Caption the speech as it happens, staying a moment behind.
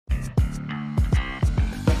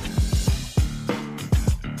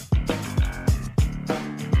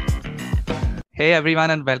Hey everyone,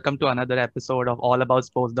 and welcome to another episode of All About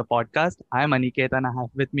Sports, the podcast. I am Aniket, and I have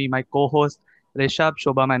with me my co-host Rishabh,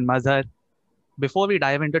 Shubham, and Mazhar. Before we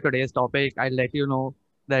dive into today's topic, I'll let you know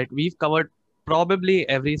that we've covered probably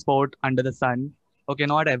every sport under the sun. Okay,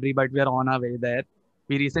 not every, but we're on our way there.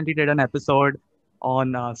 We recently did an episode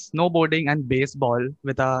on snowboarding and baseball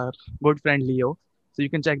with our good friend Leo. So you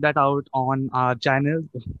can check that out on our channel.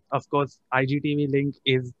 Of course, IGTV link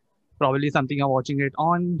is probably something you're watching it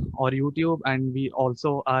on or YouTube, and we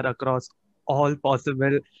also are across all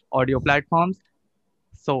possible audio platforms.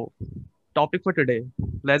 So, topic for today,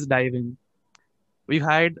 let's dive in. We've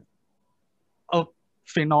had a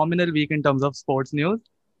phenomenal week in terms of sports news,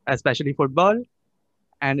 especially football,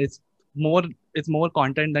 and more it's more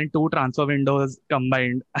content than two transfer windows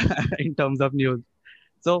combined in terms of news.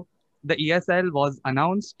 So the ESL was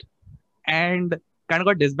announced and kind of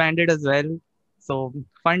got disbanded as well. So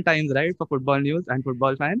fun times, right, for football news and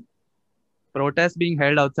football fans. Protests being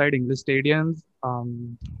held outside English stadiums,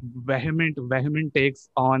 vehement takes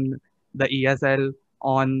on the ESL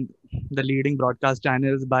on the leading broadcast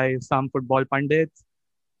channels by some football pundits,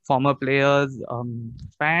 former players,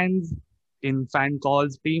 fans in fan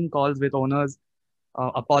calls, team calls with owners,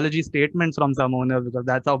 apology statements from some owners because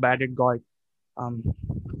that's how bad it got. Um,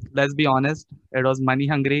 let's be honest, it was money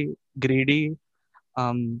hungry, greedy,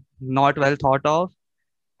 not well thought of,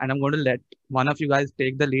 and I'm going to let one of you guys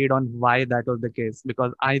take the lead on why that was the case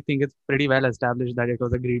because I think it's pretty well established that it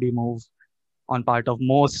was a greedy move on part of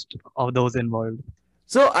most of those involved.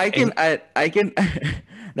 So I can Any, I can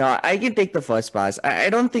no, I can take the first pass. I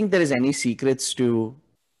don't think there is any secrets to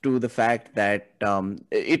the fact that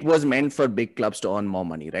it was meant for big clubs to earn more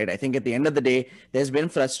money, right? I think at the end of the day, there's been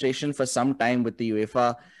frustration for some time with the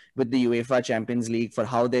UEFA Champions League for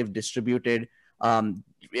how they've distributed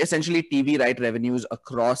essentially TV right revenues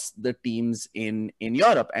across the teams in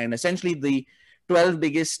Europe, and essentially the 12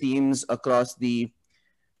 biggest teams across the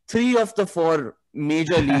three of the four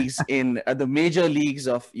major leagues in the major leagues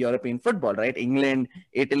of European football, right? England,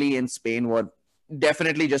 Italy, and Spain were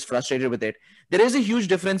definitely just frustrated with it. There is a huge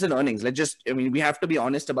difference in earnings. I mean, we have to be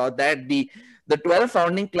honest about that. The 12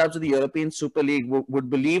 founding clubs of the European Super League would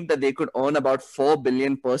believe that they could earn about 4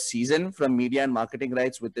 billion per season from media and marketing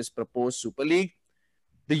rights with this proposed Super League.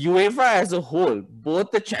 The UEFA as a whole,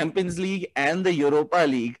 both the Champions League and the Europa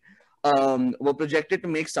League, were projected to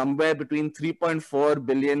make somewhere between 3.4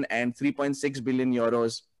 billion and 3.6 billion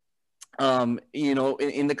euros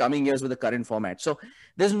in the coming years with the current format. So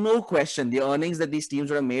there's no question the earnings that these teams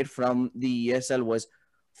would have made from the ESL was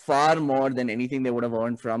far more than anything they would have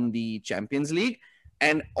earned from the Champions League.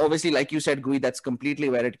 And obviously, like you said, Gui, that's completely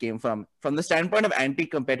where it came from. From the standpoint of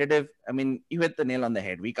anti-competitive, I mean, you hit the nail on the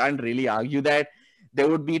head. We can't really argue that there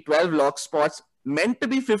would be 12 lock spots meant to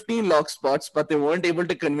be 15 lock spots, but they weren't able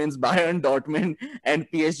to convince Bayern, Dortmund, and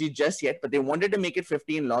PSG just yet. But they wanted to make it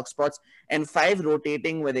 15 lock spots and five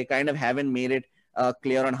rotating, where they kind of haven't made it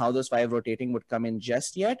clear on how those five rotating would come in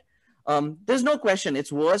just yet. There's no question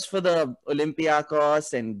it's worse for the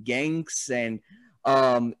Olympiacos and Genks and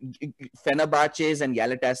Fenerbahces and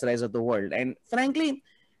Galatasarays of the world. And frankly,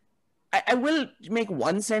 I will make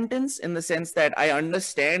one sentence in the sense that I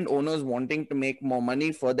understand owners wanting to make more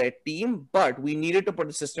money for their team, but we needed to put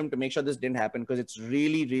a system to make sure this didn't happen because it's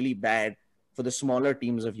really, really bad for the smaller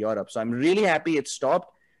teams of Europe. So I'm really happy it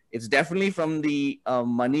stopped. It's definitely from the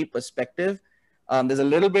money perspective. There's a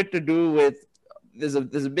little bit to do with there's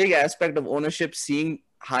a big aspect of ownership seeing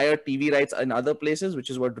higher TV rights in other places, which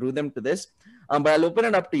is what drew them to this. But I'll open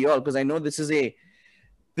it up to you all because I know this is a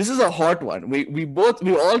hot one. We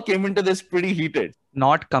all came into this pretty heated.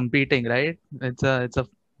 not competing, right? It's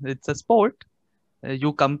a sport.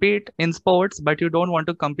 You compete in sports, but you don't want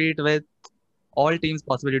to compete with all teams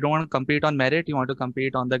possible. You don't want to compete on merit. You want to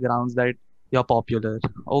compete on the grounds that you're popular.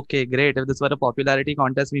 Okay, great. If this were a popularity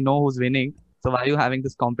contest, we know who's winning. So why are you having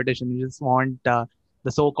this competition? You just want the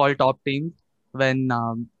so-called top teams. When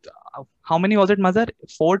how many was it, Mazhar?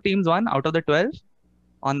 Four teams won out of the 12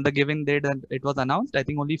 on the given date that it was announced. I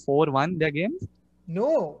think only four won their games.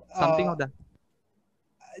 No, Something of that.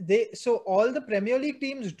 so all the Premier League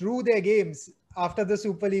teams drew their games after the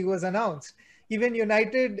Super League was announced. Even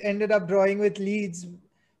United ended up drawing with Leeds.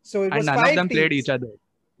 So it And was none of five them played each teams. other.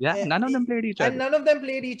 Yeah, Eh, none of them played each and other. none of them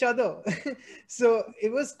played each other. So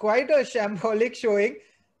it was quite a shambolic showing.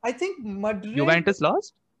 I think Madrid, Juventus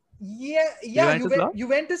lost. yeah, Juventus lost.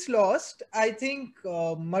 Juventus lost. I think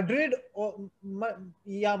Madrid,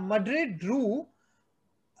 Madrid drew.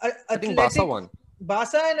 I think Barca Athletic, won.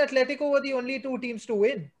 Barca and Atletico were the only two teams to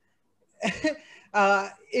win.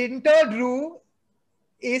 Inter drew,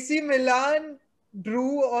 AC Milan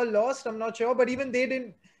drew or lost, I'm not sure, but even they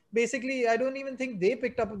didn't. basically, I don't even think they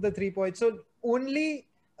picked up the 3 points. So only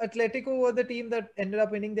Atletico were the team that ended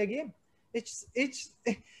up winning their game. It's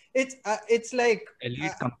like,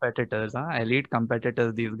 Elite competitors, huh? Elite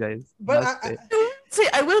competitors, these guys. but Must say.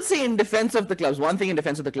 I will say in defense of the clubs, one thing in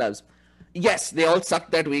defense of the clubs. Yes, they all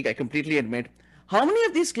sucked that week. I completely admit. How many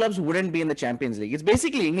of these clubs wouldn't be in the Champions League? It's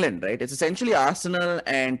basically England, right? It's essentially Arsenal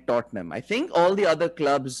and Tottenham. I think all the other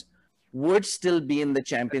clubs would still be in the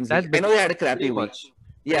Champions That's League. I know they had a crappy Pretty week. much.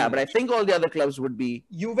 Yeah, but I think all the other clubs would be.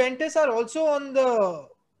 Juventus are also on the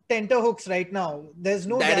tenterhooks right now. There's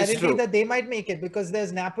no That is guarantee true. that they might make it because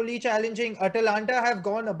there's Napoli challenging. Atalanta have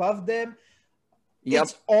gone above them. Yep.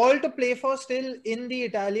 It's all to play for still in the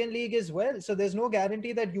Italian league as well. So there's no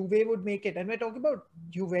guarantee that Juve would make it. And we're talking about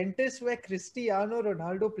Juventus where Cristiano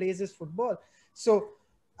Ronaldo plays his football. So,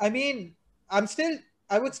 I mean, I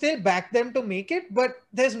would still back them to make it, but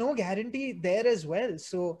there's no guarantee there as well.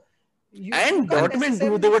 So, you And can't Dortmund, who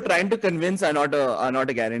necessarily they were say- trying to convince, are not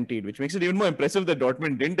a guaranteed, which makes it even more impressive that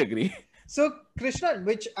Dortmund didn't agree. So, Krishnan,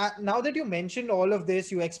 which now that you mentioned all of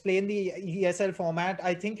this, you explained the ESL format.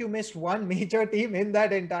 I think you missed one major team in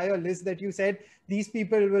that entire list that you said these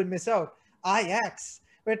people will miss out. Ajax.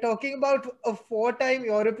 We're talking about a 4-time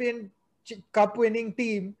European Cup winning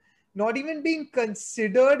team not even being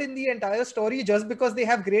considered in the entire story just because they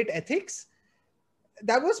have great ethics.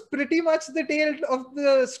 That was pretty much the tale of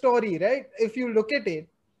the story, right? If you look at it,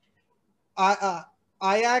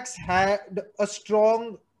 Ajax had a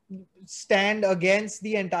strong stand against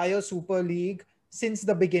the entire Super League since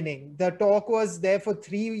the beginning. The talk was there for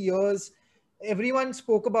 3 years. Everyone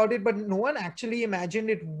spoke about it, but no one actually imagined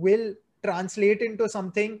it will translate into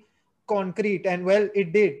something concrete. And well,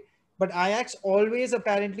 it did. But Ajax always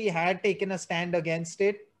apparently had taken a stand against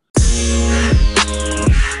it.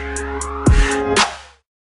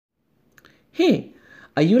 Hey,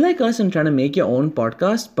 are you like us and trying to make your own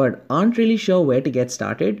podcast but aren't really sure where to get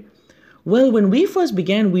started? Well, when we first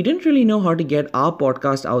began, we didn't really know how to get our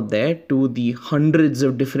podcast out there to the hundreds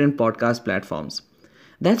of different podcast platforms.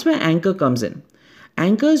 That's where Anchor comes in.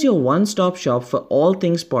 Anchor is your one-stop shop for all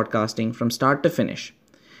things podcasting from start to finish.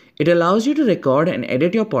 It allows you to record and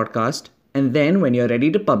edit your podcast, and then when you're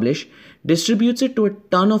ready to publish, distributes it to a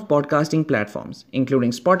ton of podcasting platforms,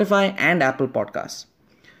 including Spotify and Apple Podcasts.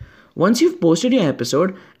 Once you've posted your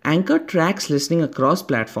episode, Anchor tracks listening across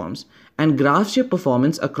platforms and graphs your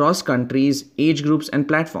performance across countries, age groups, and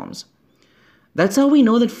platforms. That's how we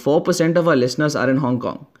know that 4% of our listeners are in Hong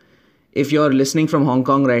Kong. If you're listening from Hong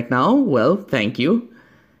Kong right now, well, thank you.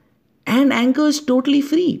 And Anchor is totally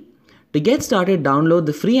free. To get started, download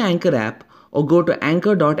the free Anchor app or go to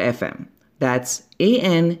anchor.fm. That's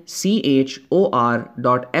ANCHOR.FM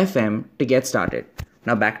to get started.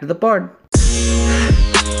 Now back to the pod.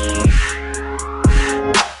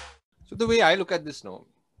 So the way I look at this now,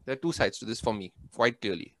 there are two sides to this for me, quite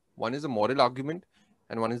clearly. One is the moral argument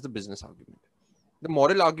and one is the business argument. The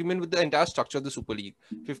moral argument with the entire structure of the Super League.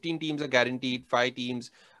 15 teams are guaranteed, 5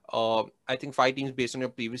 teams. I think 5 teams based on your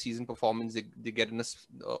previous season performance, they get in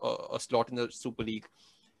a slot in the Super League.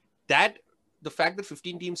 The fact that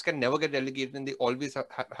 15 teams can never get relegated and they always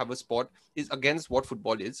have a spot is against what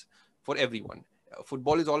football is for everyone.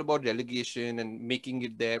 Football is all about relegation and making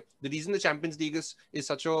it there. The reason the Champions League is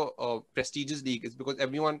such a prestigious league is because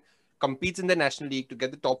everyone competes in the National League to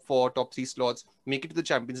get the top 4, top 3 slots, make it to the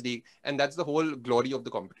Champions League, and that's the whole glory of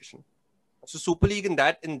the competition. So Super League in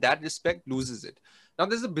that respect loses it. Now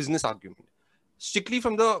there's a business argument, strictly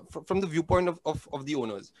from the viewpoint of the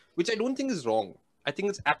owners, which I don't think is wrong. I think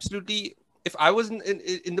it's absolutely. If I was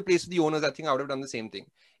in the place of the owners, I think I would have done the same thing.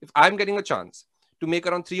 If I'm getting a chance to make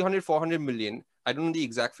around 300, 400 million, I don't know the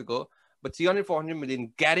exact figure, but 300, 400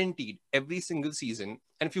 million guaranteed every single season.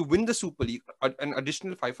 And if you win the Super League, an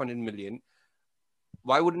additional 500 million,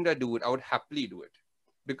 why wouldn't I do it? I would happily do it.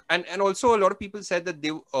 And also a lot of people said that they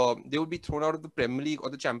would be thrown out of the Premier League or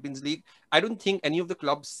the Champions League. I don't think any of the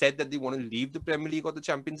clubs said that they want to leave the Premier League or the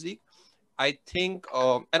Champions League. I think,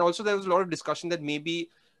 and also there was a lot of discussion that maybe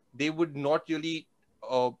they would not really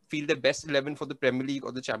feel their best 11 for the Premier League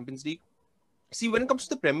or the Champions League. See, when it comes to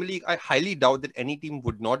the Premier League, I highly doubt that any team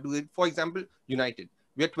would not do it. For example, United.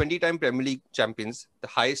 We are 20-time Premier League champions, the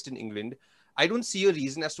highest in England. I don't see a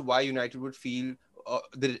reason as to why United would feel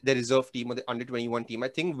the reserve team or the under-21 team. I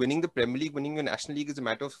think winning the Premier League, winning the National League is a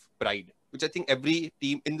matter of pride, which I think every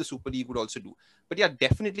team in the Super League would also do. But yeah,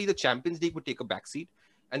 definitely the Champions League would take a backseat,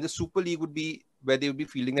 and the Super League would be where they would be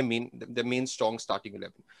feeling the main strong starting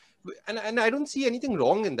 11. And I don't see anything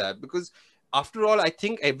wrong in that, because after all, I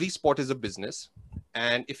think every sport is a business.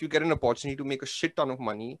 And if you get an opportunity to make a shit ton of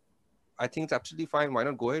money, I think it's absolutely fine. Why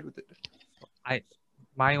not go ahead with it?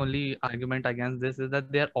 My only argument against this is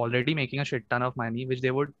that they are already making a shit ton of money, which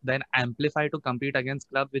they would then amplify to compete against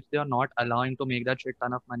clubs which they are not allowing to make that shit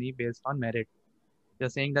ton of money based on merit. You're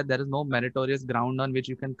saying that there is no meritorious ground on which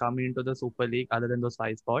you can come into the Super League other than those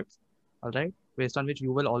 5 spots, all right, based on which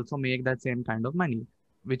you will also make that same kind of money,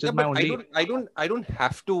 which Yeah, is my but only. I don't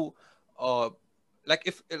have to, like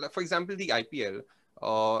if, like, for example, the IPL.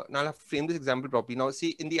 Now I'll have to frame this example properly. Now,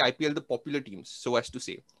 see, in the IPL, the popular teams, so as to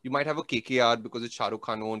say, you might have a KKR because it's Shah Rukh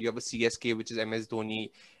Khan owned. You have a CSK, which is MS Dhoni,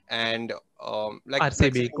 and like let's say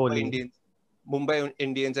RCB, Kohli. Mumbai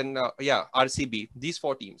Indians, and yeah, RCB. These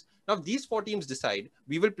four teams. Now, these four teams decide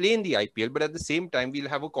we will play in the IPL, but at the same time, we'll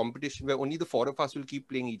have a competition where only the four of us will keep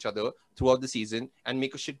playing each other throughout the season and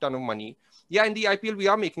make a shit ton of money. Yeah, in the IPL, we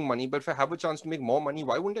are making money, but if I have a chance to make more money,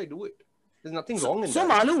 why wouldn't I do it? There's nothing wrong in So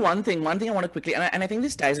that. Malu, one thing I want to quickly, and I think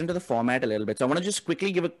this ties into the format a little bit. So I want to just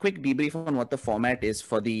quickly give a quick debrief on what the format is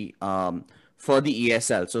for the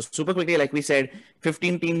ESL. So super quickly, like we said,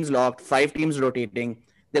 15 teams locked, 5 teams rotating.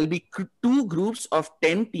 There'll be 2 groups of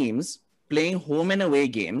 10 teams playing home and away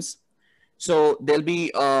games. So there'll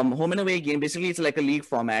be home and away game. Basically, it's like a league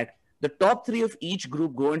format. The top 3 of each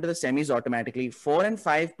group go into the semis automatically. 4 and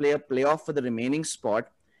 5 play a playoff for the remaining spot.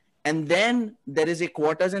 And then there is a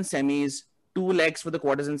quarters and semis, 2 legs for the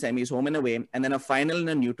quarters and semis, home and away, and then a final in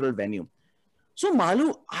a neutral venue. So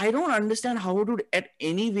Malu, I don't understand how it would at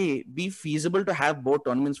any way be feasible to have both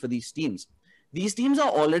tournaments for these teams. These teams are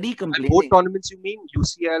already And competing. both tournaments, you mean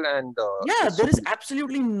UCL and Yeah, the there is Super-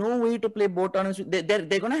 absolutely no way to play both tournaments.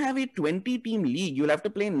 They're going to have a 20-team league. You'll have to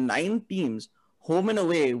play 9 teams home and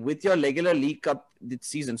away with your regular League Cup this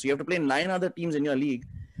season. So you have to play 9 other teams in your league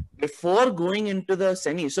before going into the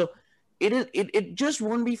semi. So it just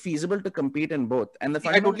won't be feasible to compete in both. And the I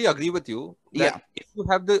fundamental, totally agree with you that if you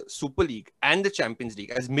have the Super League and the Champions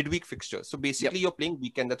League as midweek fixtures, so basically you're playing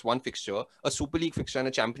weekend, that's 1 fixture, a Super League fixture and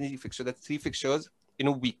a Champions League fixture, that's 3 fixtures in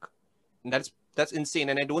a week. And that's insane.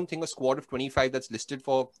 And I don't think a squad of 25 that's listed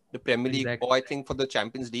for the Premier League Exactly. or I think for the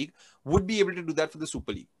Champions League would be able to do that for the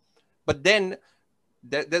Super League. But then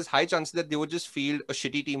there's high chances that they would just field a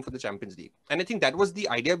shitty team for the Champions League. And I think that was the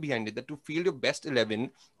idea behind it, that to field your best 11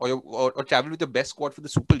 or travel with the best squad for the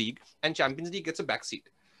Super League, and Champions League gets a backseat.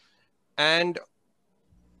 And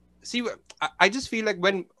see, I just feel like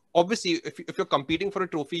when, obviously, if you're competing for a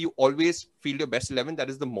trophy, you always field your best 11. That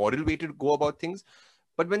is the moral way to go about things.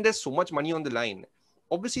 But when there's so much money on the line,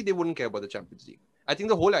 obviously they wouldn't care about the Champions League. I think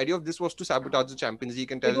the whole idea of this was to sabotage the Champions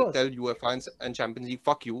League and tell UEFA and Champions League,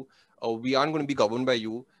 fuck you. We aren't going to be governed by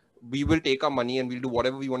you. We will take our money and we'll do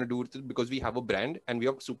whatever we want to do with it because we have a brand and we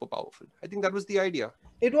are super powerful. I think that was the idea.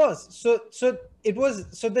 It was. So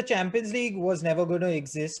the Champions League was never going to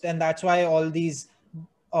exist, and that's why all these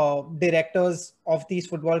directors of these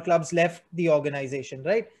football clubs left the organization,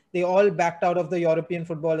 right? They all backed out of the European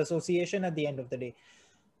Football Association at the end of the day.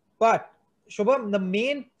 But Shubham, the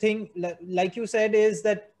main thing, like you said, is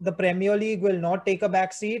that the Premier League will not take a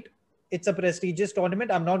back seat. It's a prestigious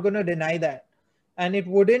tournament. I'm not going to deny that. And it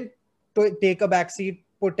wouldn't take a back seat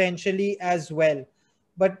potentially as well.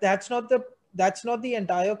 But that's not the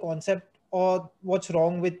entire concept or what's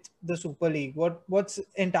wrong with the Super League. What's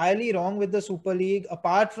entirely wrong with the Super League,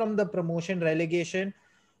 apart from the promotion relegation,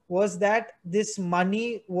 was that this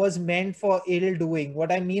money was meant for ill doing.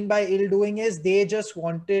 What I mean by ill doing is they just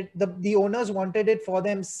wanted, the owners wanted it for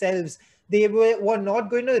themselves. They were not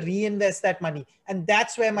going to reinvest that money. And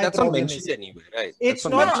that's where my problem is. That's not mentioned anyway, right? It's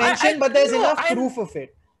not mentioned, but there's enough proof of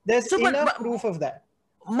it. There's enough proof of that.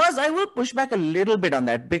 Muzz, I will push back a little bit on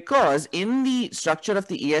that, because in the structure of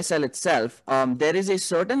the ESL itself, there is a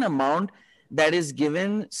certain amount that is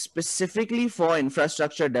given specifically for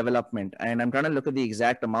infrastructure development. And I'm trying to look at the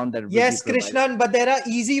exact amount that. Yes, Krishnan, but there are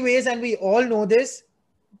easy ways, and we all know this,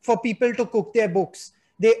 for people to cook their books.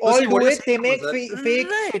 They all do it. They make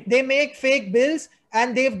they make fake bills,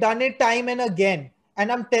 and they've done it time and again.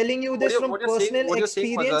 And I'm telling you this from personal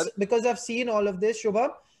experience, because I've seen all of this,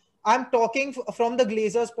 Shubham. I'm talking from the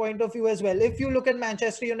Glazers' point of view as well. If you look at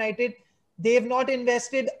Manchester United, they've not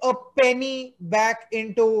invested a penny back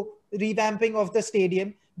into revamping of the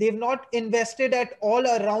stadium. They've not invested at all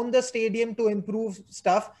around the stadium to improve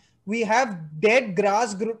stuff. We have dead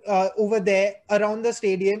grass over there around the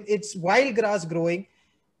stadium. It's wild grass growing.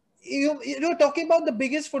 You're talking about the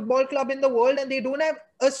biggest football club in the world, and they don't have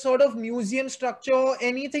a sort of museum structure or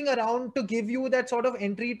anything around to give you that sort of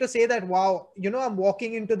entry to say that, wow, I'm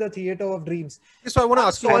walking into the theater of dreams. So I want to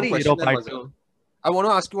ask you one question. I want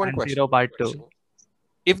to ask you one question.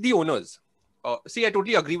 If the owners, see, I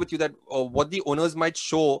totally agree with you that what the owners might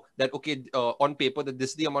show that, okay, on paper, that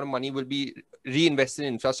this is the amount of money will be reinvested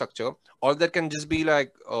in infrastructure, or that can just be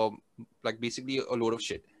like like basically a load of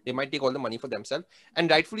shit. They might take all the money for themselves, and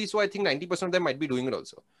rightfully so. I think 90% of them might be doing it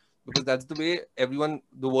also, because that's the way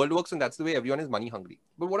the world works, and that's the way everyone is money hungry.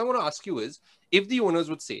 But what I want to ask you is, if the owners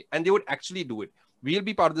would say, and they would actually do it, we'll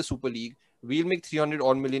be part of the Super League, we'll make 300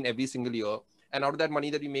 odd million every single year, and out of that money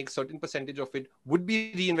that we make, certain percentage of it would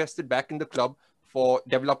be reinvested back in the club for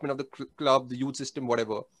development of the club, the youth system,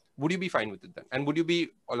 whatever. Would you be fine with it then? And would you be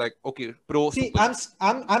like, okay, pro See, Super League?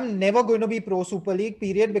 I'm never going to be pro Super League,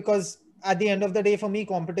 period, because at the end of the day, for me,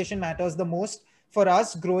 competition matters the most. For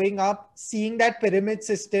us, growing up, seeing that pyramid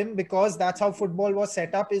system, because that's how football was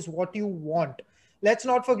set up, is what you want. Let's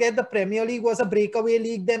not forget the Premier League was a breakaway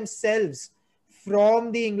league themselves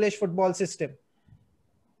from the English football system.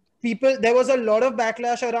 There was a lot of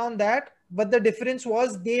backlash around that, but the difference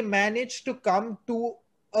was they managed to come to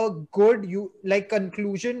a good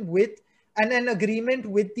conclusion with and an agreement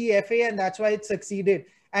with the FA, and that's why it succeeded.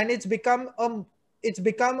 And it's become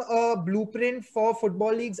a blueprint for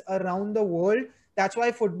football leagues around the world. That's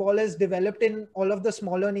why football has developed in all of the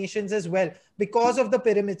smaller nations as well, because of the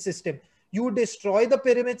pyramid system. You destroy the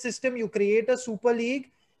pyramid system, you create a Super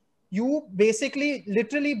League, you basically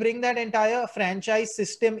literally bring that entire franchise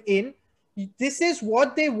system in. This is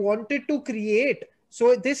what they wanted to create.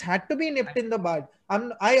 So this had to be nipped in the bud.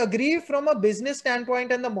 I agree from a business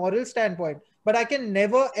standpoint and the moral standpoint, but I can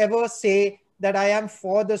never ever say that I am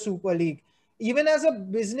for the Super League. Even as a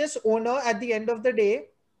business owner, at the end of the day,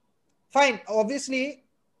 fine, obviously,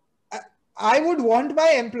 I would want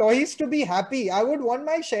my employees to be happy. I would want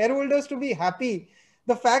my shareholders to be happy.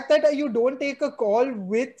 The fact that you don't take a call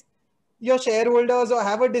with your shareholders or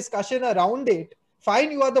have a discussion around it,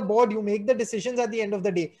 fine, you are the board, you make the decisions at the end of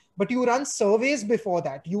the day, but you run surveys before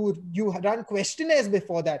that, you run questionnaires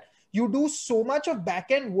before that, you do so much of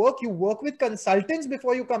back-end work, you work with consultants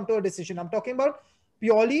before you come to a decision. I'm talking about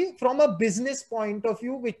purely from a business point of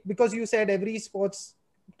view, because you said every sports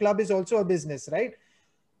club is also a business, right?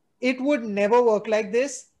 It would never work like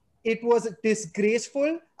this. It was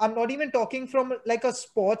disgraceful. I'm not even talking from like a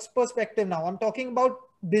sports perspective now. I'm talking about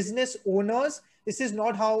business owners. This is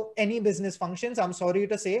not how any business functions. I'm sorry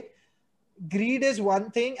to say. Greed is one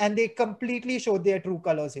thing, and they completely showed their true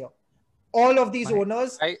colors here. All of these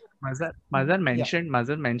owners. Mazhar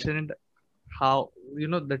mentioned how,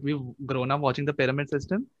 that we've grown up watching the pyramid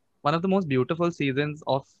system. One of the most beautiful seasons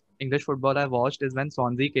of English football I watched is when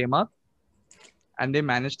Swansea came up and they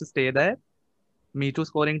managed to stay there. Me Too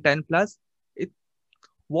scoring 10 plus.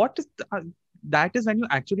 That is when you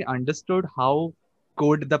actually understood how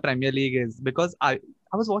good the Premier League is, because I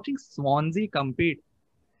was watching Swansea compete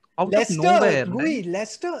out of nowhere.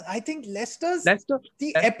 Leicester. I think Leicester's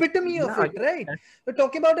the epitome of it, right? We're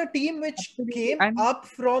talking about a team which came up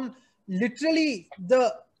from literally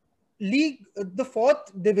the league, the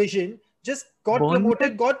 4th division, just got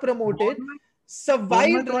promoted,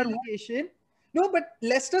 survived relegation. No, but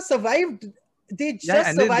Leicester survived. They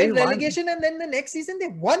just survived relegation, and then the next season they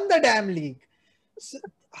won the damn league. So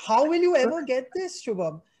how will you ever get this,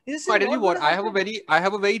 Shubham? I tell you what, I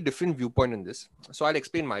have a very different viewpoint in this. So I'll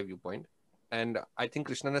explain my viewpoint, and I think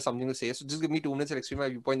Krishnan has something to say. So just give me 2 minutes. I'll explain my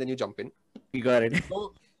viewpoint, then you jump in. You got it.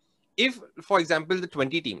 So, if, for example, the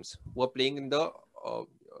 20 teams who are playing in the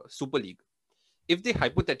Super League, if they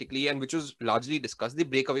hypothetically, and which was largely discussed, they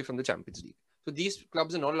break away from the Champions League. So these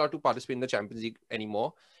clubs are not allowed to participate in the Champions League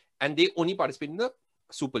anymore, and they only participate in the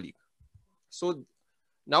Super League. So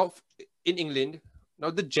now in England, now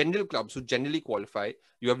the general clubs who generally qualify,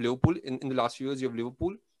 you have Liverpool. In the last few years, you have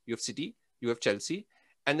Liverpool, you have City, you have Chelsea,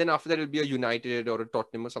 and then after that it'll be a United or a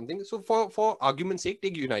Tottenham or something. So for argument's sake,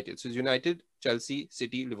 take United. So it's United, Chelsea,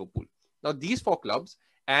 City, Liverpool. Now these 4 clubs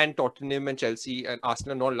and Tottenham and Chelsea and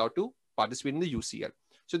Arsenal are not allowed to participate in the UCL.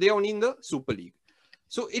 So they are only in the Super League.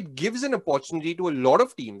 So it gives an opportunity to a lot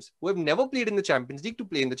of teams who have never played in the Champions League to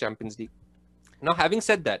play in the Champions League. Now, having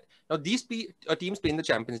said that, now these teams play in the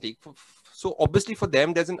Champions League. So obviously for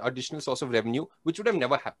them, there's an additional source of revenue, which would have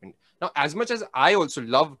never happened. Now, as much as I also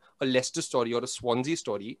love a Leicester story or a Swansea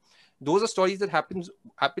story, those are stories that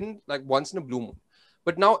happen like once in a blue moon.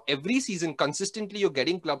 But now every season, consistently, you're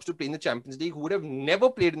getting clubs to play in the Champions League who would have never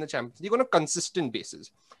played in the Champions League on a consistent basis.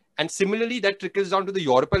 And similarly, that trickles down to the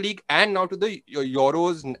Europa League and now to the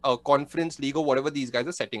Euros, Conference League, or whatever these guys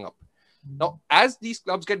are setting up. Now, as these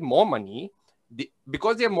clubs get more money,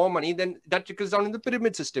 because they have more money, then that trickles down in the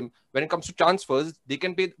pyramid system. When it comes to transfers, they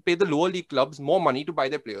can pay the lower league clubs more money to buy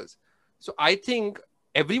their players. So I think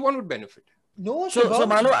everyone would benefit. No, so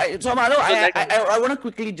Manu, I want to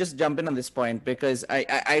quickly just jump in on this point, because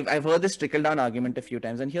I've heard this trickle down argument a few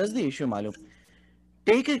times, and here's the issue, Malu.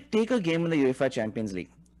 Take a game in the UEFA Champions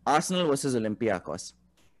League, Arsenal versus Olympiacos.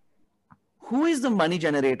 who is the money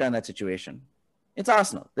generator in that situation? It's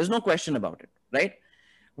Arsenal. There's no question about it, right?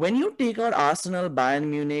 When you take out Arsenal, Bayern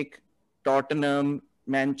Munich, Tottenham,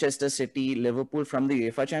 Manchester City, Liverpool from the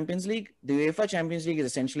UEFA Champions League, the UEFA Champions League is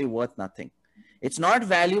essentially worth nothing. It's not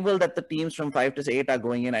valuable that the teams from 5 to 8 are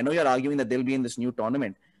going in. I know you're arguing that they'll be in this new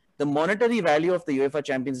tournament. The monetary value of the UEFA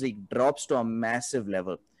Champions League drops to a massive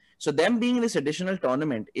level. So them being in this additional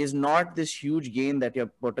tournament is not this huge gain that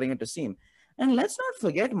you're portraying it to seem. And let's not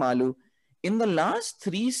forget, Malu, in the last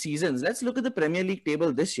 3 seasons, let's look at the Premier League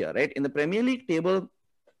table this year, right? In the Premier League table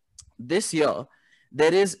this year,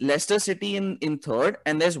 there is Leicester City in third,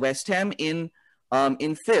 and there's West Ham in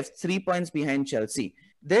fifth, 3 points behind Chelsea.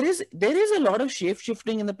 There is a lot of shape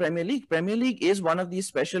shifting in the Premier League. Premier League is one of these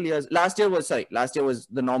special years. Last year was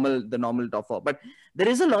the normal top four, but there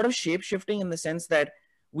is a lot of shape shifting in the sense that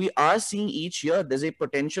we are seeing each year there's a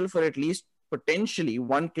potential for at least potentially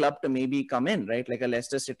one club to maybe come in, right? Like a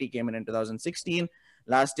Leicester City came in 2016.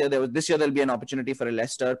 Last year this year there'll be an opportunity for a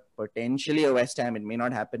Leicester, potentially a West Ham. It may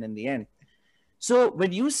not happen in the end. So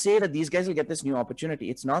when you say that these guys will get this new opportunity,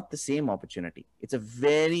 it's not the same opportunity. It's a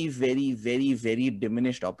very, very, very, very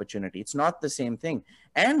diminished opportunity. It's not the same thing.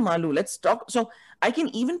 And Malu, let's talk. So I can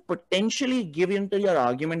even potentially give into your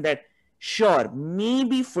argument that, sure,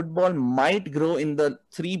 maybe football might grow in the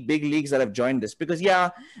 3 big leagues that have joined this. Because, yeah,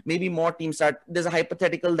 maybe more teams start. There's a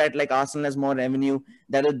hypothetical that like Arsenal has more revenue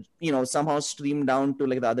that will, somehow stream down to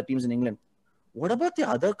like the other teams in England. What about the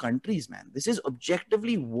other countries, man? This is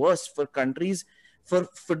objectively worse for countries, for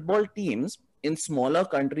football teams in smaller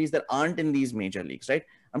countries that aren't in these major leagues, right?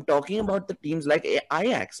 I'm talking about the teams like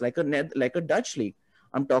Ajax, like a Dutch league.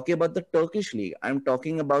 I'm talking about the Turkish league. I'm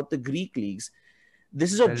talking about the Greek leagues.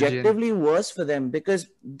 This is objectively worse for them because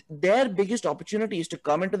their biggest opportunity is to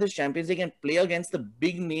come into this Champions League and play against the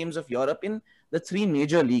big names of Europe in the 3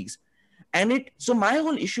 major leagues. So my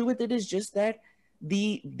whole issue with it is just that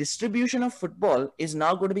the distribution of football is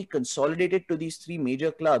now going to be consolidated to these 3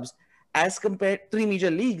 major clubs as compared 3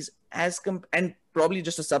 major leagues and probably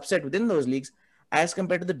just a subset within those leagues as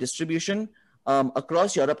compared to the distribution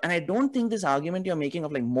across Europe. And I don't think this argument you're making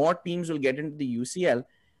of like more teams will get into the UCL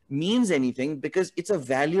means anything because it's a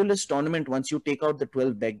valueless tournament once you take out the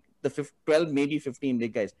 12 maybe 15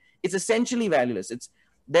 big guys. It's essentially valueless.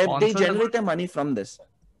 They generate their money from this.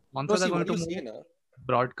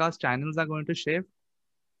 Broadcast channels are going to shift.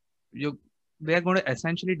 They are going to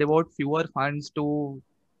essentially devote fewer funds to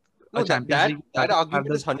a Champions League. That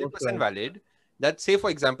argument is 100% valid. That, say, for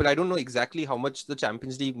example, I don't know exactly how much the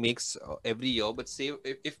Champions League makes every year, but say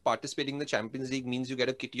if participating in the Champions League means you get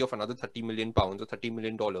a kitty of another £30 million or $30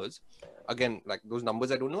 million, again, like those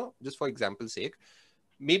numbers I don't know, just for example's sake,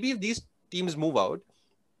 maybe if these teams move out,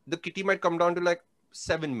 the kitty might come down to like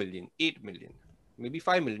 7 million, 8 million, maybe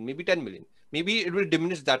 5 million, maybe 10 million. Maybe it will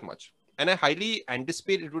diminish that much. And I highly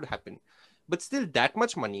anticipate it would happen. But still, that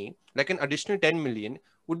much money, like an additional 10 million,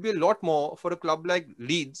 would be a lot more for a club like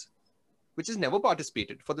Leeds, which has never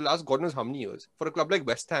participated for the last God knows how many years. For a club like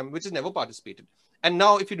West Ham, which has never participated. And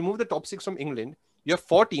now, if you remove the top 6 from England, you have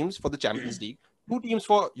 4 teams for the Champions League, 2 teams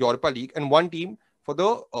for Europa League, and 1 team for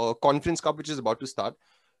the Conference Cup, which is about to start,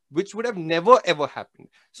 which would have never, ever happened.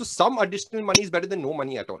 So some additional money is better than no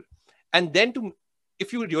money at all. And then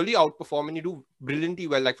if you really outperform and you do brilliantly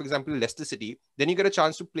well, like for example, Leicester City, then you get a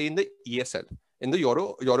chance to play in the ESL, in the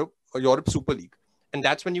Europe Super League. And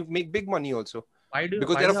that's when you make big money also.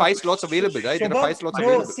 Because there are 5 slots available, right? There are 5 slots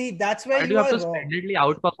available. See, that's where you have to splendidly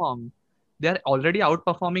outperform. They're already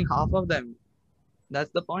outperforming half of them. That's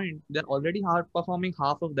the point. They're already outperforming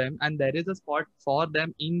half of them. And there is a spot for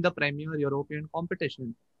them in the Premier European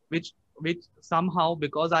competition, which somehow,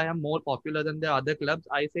 because I am more popular than the other clubs,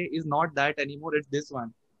 I say is not that anymore. It's this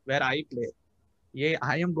one where I play. Yeah,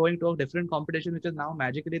 I am going to a different competition, which is now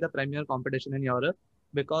magically the Premier competition in Europe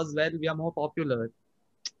because, well, we are more popular.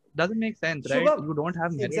 Doesn't make sense, right? Shubham, you don't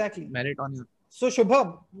have merit on you. So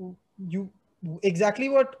Shubham, you exactly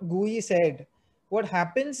what Gui said. What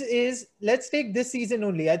happens is, let's take this season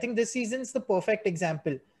only. I think this season's the perfect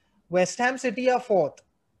example. West Ham City are 4th,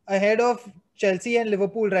 ahead of Chelsea and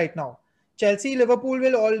Liverpool right now. Chelsea, Liverpool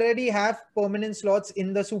will already have permanent slots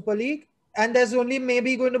in the Super League. And there's only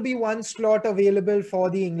maybe going to be 1 slot available for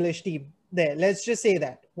the English team there. Let's just say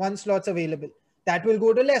that. 1 slot's available. That will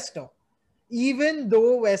go to Leicester. Even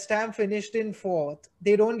though West Ham finished in 4th,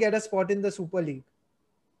 they don't get a spot in the Super League.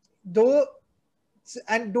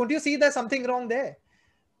 And don't you see there's something wrong there?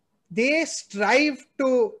 They strive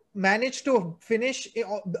to manage to finish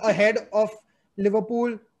ahead of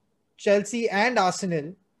Liverpool, Chelsea and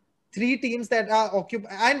Arsenal. 3 teams that are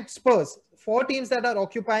and Spurs. 4 teams that are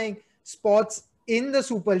occupying spots in the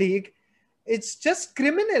Super League. It's just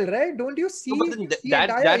criminal, right? Don't you see, No, but then see a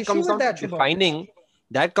dire that issue comes with down that, to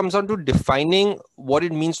Shubham? defining what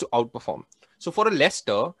it means to outperform. So for a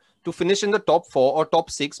Leicester to finish in the top 4 or top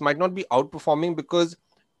 6 might not be outperforming because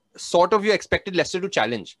sort of you expected Leicester to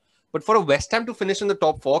challenge. But for a West Ham to finish in the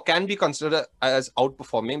top 4 can be considered as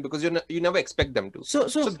outperforming because you never expect them to. So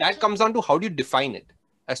So that comes down to how do you define it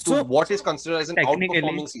as to So- what is considered as an Technically,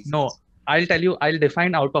 outperforming season. no. I'll tell you, I'll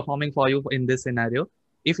define outperforming for you in this scenario.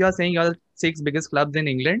 If you're saying you're the 6 biggest clubs in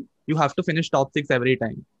England, you have to finish top 6 every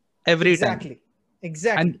time. Every time.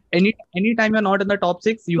 Exactly. And any time you're not in the top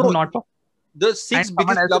 6, you No, have not performed. The 6 And biggest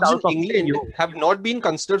someone else is clubs in outperforming England you. have not been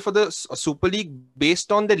considered for the Super League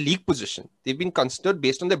based on their league position. They've been considered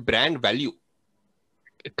based on their brand value.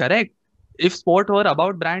 Correct. If sport were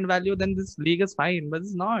about brand value, then this league is fine, but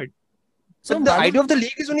it's not. So But the Malu- idea of the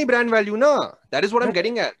league is only brand value, na? That is what I'm But-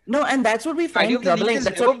 getting at. No, and that's what we The idea find of the league troubling. has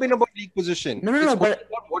That's never what, been about league position. No, It's only but-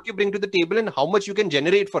 about what you bring to the table and how much you can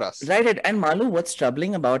generate for us. right. And Malu, what's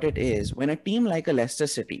troubling about it is when a team like a Leicester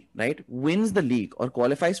City, right, wins the league or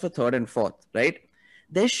qualifies for third and fourth, right,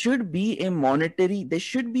 there should be a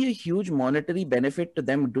huge monetary benefit to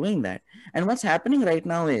them doing that. And what's happening right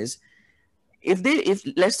now is if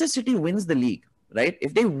Leicester City wins the league, right,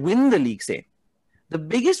 if they win the league, say, the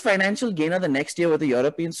biggest financial gainer the next year with the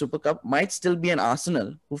European Super Cup might still be an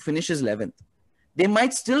Arsenal who finishes 11th. They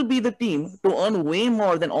might still be the team to earn way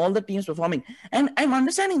more than all the teams performing. And I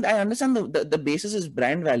understand the basis is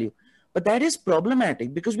brand value, but that is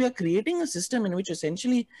problematic because we are creating a system in which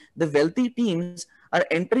essentially the wealthy teams are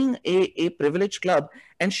entering a privileged club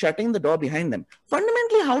and shutting the door behind them.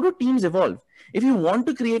 Fundamentally, how do teams evolve? If you want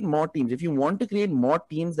to create more teams, if you want to create more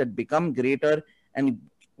teams that become greater and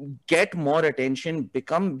get more attention,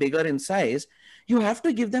 become bigger in size, you have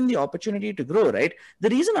to give them the opportunity to grow, right? The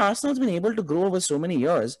reason Arsenal's been able to grow over so many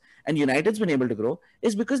years and United's been able to grow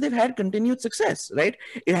is because they've had continued success, right?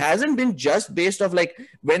 It hasn't been just based off like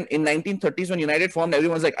when in 1930s when United formed,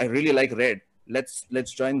 everyone's like, I really like red. Let's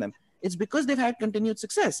join them. It's because they've had continued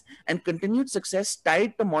success and continued success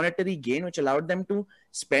tied to monetary gain, which allowed them to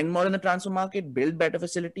spend more in the transfer market, build better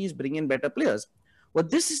facilities, bring in better players. What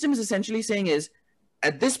this system is essentially saying is,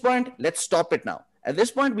 at this point, let's stop it now. At this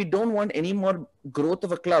point, we don't want any more growth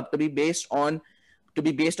of a club to be based on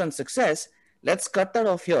success. Let's cut that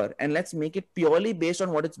off here and let's make it purely based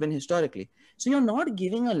on what it's been historically. So you're not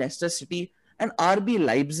giving a Leicester City, an RB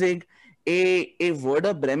Leipzig, a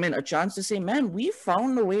Werder Bremen a chance to say, man, we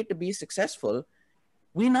found a way to be successful.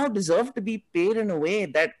 We now deserve to be paid in a way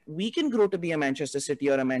that we can grow to be a Manchester City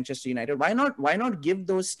or a Manchester United. Why not give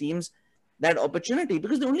those teams that opportunity?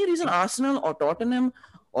 Because the only reason Arsenal or Tottenham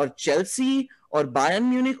or Chelsea or Bayern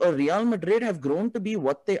Munich or Real Madrid have grown to be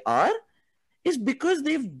what they are is because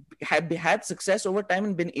they've had success over time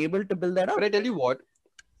and been able to build that up. But I tell you what,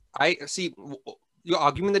 I see your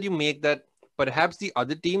argument that you make that perhaps the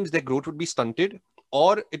other teams, their growth would be stunted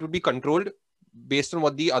or it would be controlled based on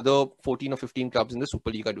what the other 14 or 15 clubs in the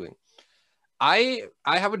Super League are doing. I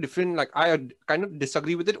have a different, I kind of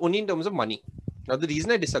disagree with it only in terms of money. Now, the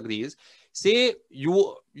reason I disagree is, say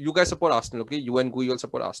you guys support Arsenal, okay? You and Gui, you'll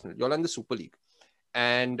support Arsenal. You're in the Super League.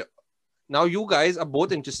 And now you guys are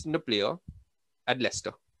both interested in a player at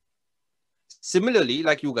Leicester. Similarly,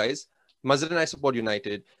 like you guys, Mazhar and I support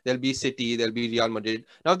United. There'll be City, there'll be Real Madrid.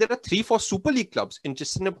 Now, if there are 3-4 Super League clubs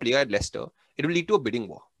interested in a player at Leicester, it will lead to a bidding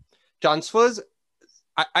war. Transfers,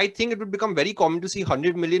 I think it would become very common to see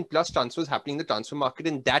 100 million plus transfers happening in the transfer market.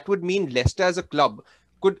 And that would mean Leicester as a club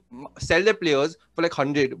could sell their players for like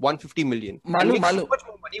 100, 150 million. Malu. So much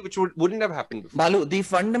more money, which wouldn't have happened before. Malu, the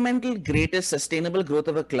fundamental greatest sustainable growth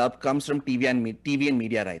of a club comes from TV and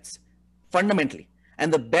media rights. Fundamentally.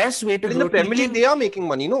 And the best way to But in grow the Premier League, they are making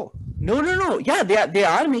money, no? No. Yeah, they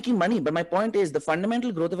are making money. But my point is the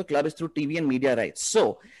fundamental growth of a club is through TV and media rights.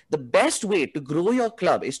 So the best way to grow your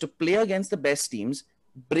club is to play against the best teams,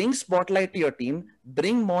 bring spotlight to your team,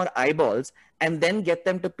 bring more eyeballs, and then get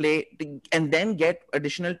them to play, and then get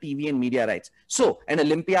additional TV and media rights. So an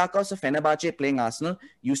Olympiacos or Fenerbahce playing Arsenal,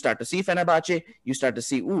 you start to see Fenerbahce, you start to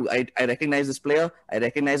see, I recognize this player, I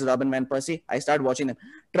recognize Robin Van Persie, I start watching them.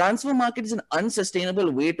 Transfer market is an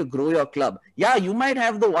unsustainable way to grow your club. Yeah, you might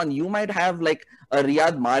have you might have like a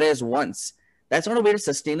Riyad Mahrez once. That's not a way to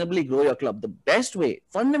sustainably grow your club. The best way,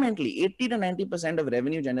 fundamentally, 80 to 90% of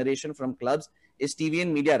revenue generation from clubs is TV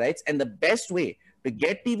and media rights. And the best way to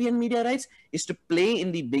get TV and media rights is to play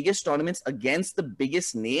in the biggest tournaments against the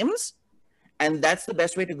biggest names. And that's the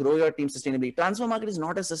best way to grow your team sustainably. Transfer market is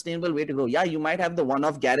not a sustainable way to grow. Yeah, you might have the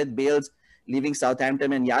one-off Gareth Bales leaving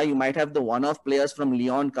Southampton. And yeah, you might have the one-off players from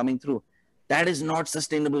Lyon coming through. That is not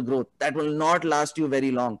sustainable growth. That will not last you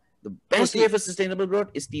very long. The best way for sustainable growth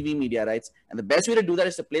is TV media rights. And the best way to do that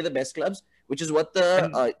is to play the best clubs, which is what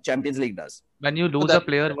the Champions League does. When you lose a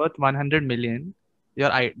player worth 100 million,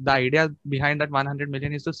 the idea behind that 100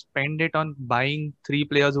 million is to spend it on buying 3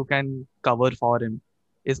 players who can cover for him.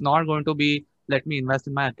 It's not going to be, let me invest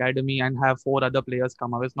in my academy and have 4 other players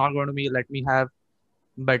come up. It's not going to be, let me have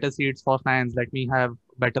better seats for fans, let me have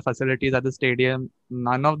better facilities at the stadium.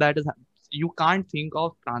 None of that is, you can't think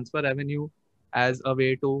of transfer revenue as a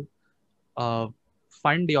way to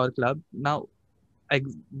fund your club. Now,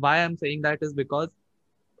 why I'm saying that is because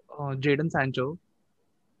Jadon Sancho,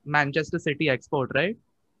 Manchester City export, right?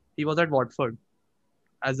 He was at Watford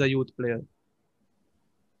as a youth player.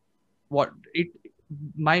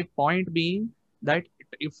 My point being that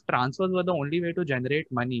if transfers were the only way to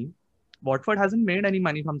generate money, Watford hasn't made any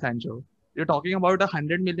money from Sancho. You're talking about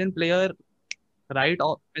 100 million player, right?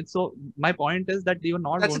 And so my point is that they were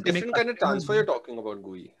not. That's going a different kind of transfer you're talking about,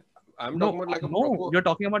 Gui. I'm talking about you're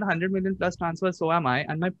talking about 100 million plus transfer. So am I.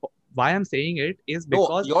 And why I'm saying it is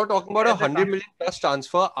because you're talking about 100 million plus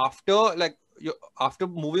transfer after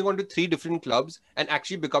moving on to 3 different clubs and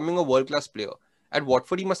actually becoming a world-class player. At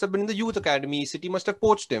Watford, he must have been in the youth academy. City must have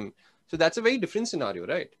poached him. So that's a very different scenario,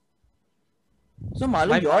 right? So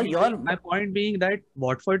Malu, my point being that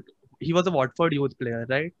Watford, he was a Watford youth player,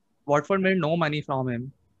 right? Watford made no money from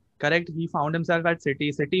him. Correct? He found himself at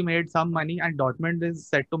City. City made some money and Dortmund is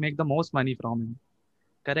set to make the most money from him.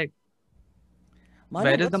 Correct? Malu,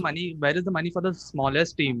 where is the money? Where is the money for the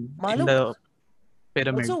smallest team in the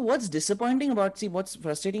pyramid? Also, what's disappointing what's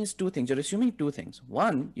frustrating is 2 things. You're assuming 2 things.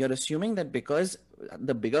 One, you're assuming that because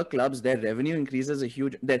the bigger clubs, their revenue increases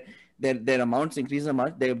their amounts increase a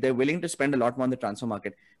much, they're willing to spend a lot more on the transfer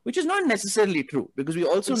market, which is not necessarily true because we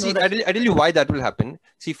also know that. I tell you why that will happen.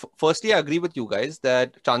 See, firstly, I agree with you guys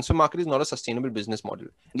that transfer market is not a sustainable business model.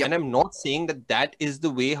 Yep. And I'm not saying that is the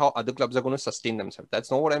way how other clubs are going to sustain themselves. That's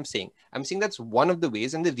not what I'm saying. I'm saying that's one of the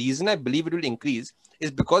ways. And the reason I believe it will increase is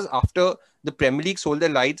because after the Premier League sold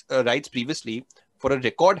their rights previously for a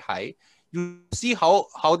record high, you see how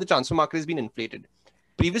the transfer market has been inflated.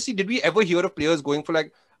 Previously, did we ever hear of players going for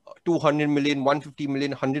like 200 million, 150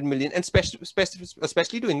 million, 100 million, and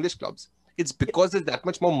especially to English clubs? It's because there's that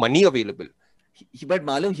much more money available. But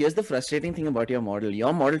Malu, here's the frustrating thing about your model.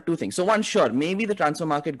 Your model, 2 things. So one, sure, maybe the transfer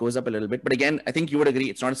market goes up a little bit. But again, I think you would agree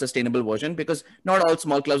it's not a sustainable version because not all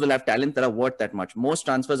small clubs will have talent that are worth that much. Most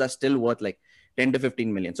transfers are still worth like 10 to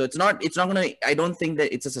 15 million. So it's not going to, I don't think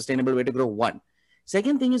that it's a sustainable way to grow. One.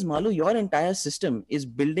 Second thing is, Malu, your entire system is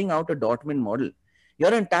building out a Dortmund model.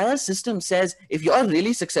 Your entire system says if you're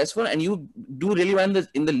really successful and you do really well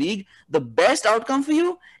in the league, the best outcome for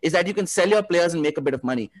you is that you can sell your players and make a bit of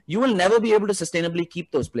money. You will never be able to sustainably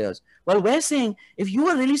keep those players. Well, we're saying if you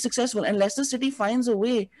are really successful and Leicester City finds a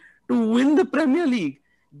way to win the Premier League,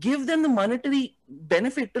 give them the monetary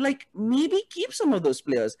benefit to like maybe keep some of those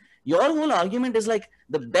players. Your whole argument is like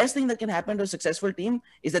the best thing that can happen to a successful team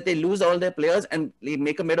is that they lose all their players and they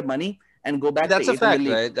make a bit of money and go back. That's a fact,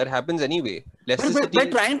 right? That happens anyway. But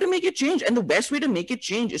we're trying to make it change, and the best way to make it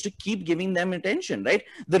change is to keep giving them attention, right?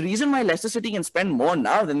 The reason why Leicester City can spend more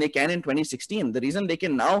now than they can in 2016, the reason they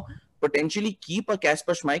can now potentially keep a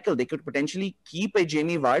Kasper Schmeichel, they could potentially keep a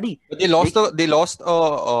Jamie Vardy. But they lost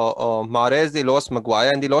Mahrez, they lost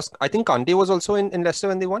Maguire, and they lost. I think Kante was also in Leicester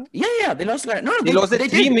when they won. Yeah, they lost. No, they lost the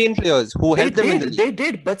 3 main players who helped them in the league. They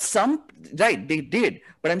did, but they did.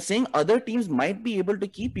 But I'm saying other teams might be able to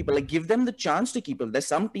keep people, like give them the chance to keep people. There's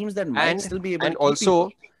some teams that might still be able to keep also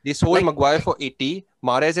people. They sold Maguire for 80,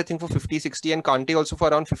 Mahrez I think for 50, 60, and Kante also for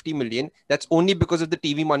around 50 million. That's only because of the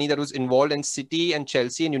TV money that was involved, and City and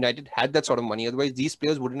Chelsea and United had that sort of money. Otherwise, these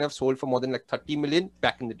players wouldn't have sold for more than like 30 million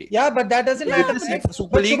back in the day. Yeah, but that doesn't matter.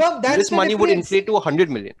 Super League, this money would inflate to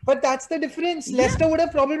 100 million. But that's the difference. Yeah. Leicester would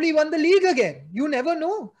have probably won the league again. You never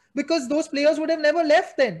know. Because those players would have never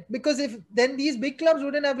left then. Because then these big clubs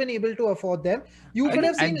wouldn't have been able to afford them. You could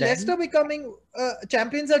have seen Leicester becoming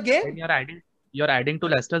champions again. You're adding to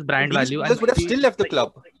Leicester's brand value. These would have still left the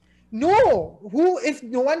club. No, if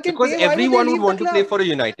no one can because pay, everyone would want to play for a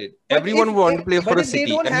United. Everyone would want to play for a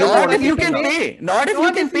City. Not if you can pay. Not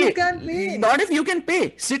if you can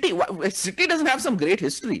pay. City doesn't have some great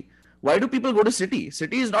history. Why do people go to City?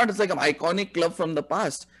 City is not. It's like an iconic club from the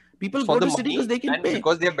past. People go to City because they can pay.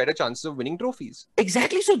 Because they have better chances of winning trophies.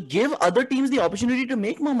 Exactly. So give other teams the opportunity to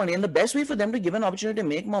make more money. And the best way for them to give an opportunity to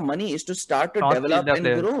make more money is to start to develop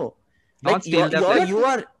and grow. Like you're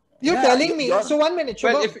telling me. So 1 minute.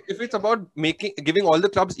 Well, if it's about giving all the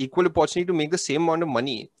clubs equal opportunity to make the same amount of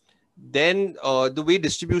money, then the way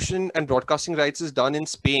distribution and broadcasting rights is done in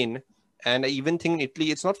Spain, and I even think in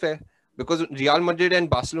Italy, it's not fair. because Real Madrid and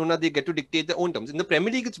Barcelona, they get to dictate their own terms. In the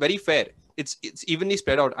Premier League, it's very fair. It's evenly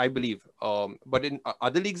spread out, I believe. But in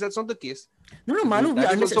other leagues, that's not the case. No, Malu, we That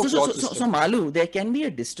is understand. also a flawed system. So, Malu, there can be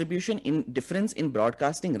a distribution in difference in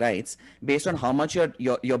broadcasting rights based on how much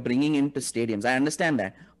you're bringing into stadiums. I understand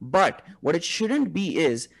that, but what it shouldn't be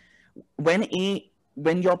is when a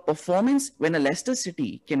Leicester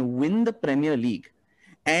City can win the Premier League,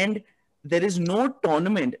 and there is no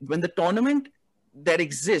tournament, when the tournament that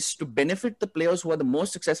exists to benefit the players who are the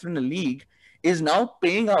most successful in the league is now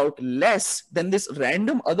paying out less than this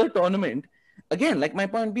random other tournament. Again, like my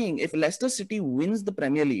point being, if Leicester City wins the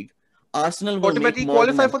Premier League, Arsenal will automatically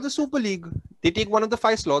qualify for the Super League. They take one of the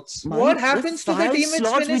 5 slots. What happens to the team which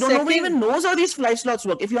slots? finishes Nobody second? even knows how these 5 slots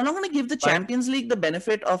work. If you're not going to give the Champions League the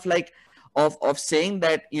benefit of like of saying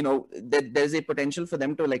that, you know, that there's a potential for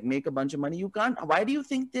them to like make a bunch of money, you can't. Why do you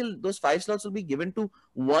think those 5 slots will be given to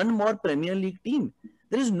one more Premier League team?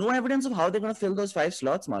 There is no evidence of how they're going to fill those 5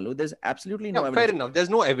 slots, Malu. There's absolutely no evidence. Fair enough. There's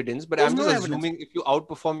no evidence, but I'm just assuming if you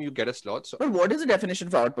outperform, you get a slot. So. But what is the definition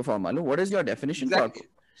for outperform, Malu? What is your definition for outperform?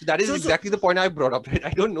 So that is exactly the point I brought up, right? I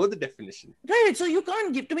don't know the definition. Right. So you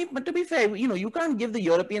can't give to me, but to be fair, you know, you can't give the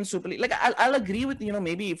European Super League. Like I'll agree with, you know,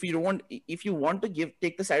 maybe if you want to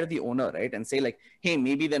take the side of the owner, right, and say like, hey,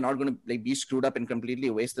 maybe they're not going to like be screwed up and completely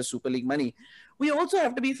waste the Super League money. We also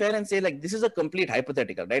have to be fair and say like, this is a complete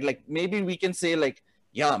hypothetical, right? Like maybe we can say like,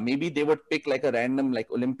 yeah, maybe they would pick like a random like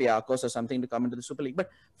Olympiacos or something to come into the Super League. But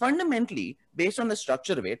fundamentally, based on the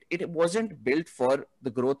structure of it, it wasn't built for the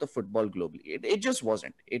growth of football globally. It just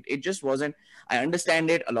wasn't. It just wasn't. I understand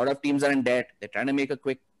it. A lot of teams are in debt. They're trying to make a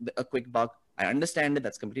quick buck. I understand it.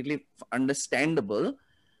 That's completely understandable.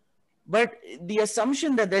 But the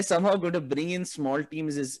assumption that they're somehow going to bring in small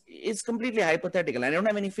teams is completely hypothetical. I don't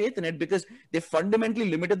have any faith in it because they fundamentally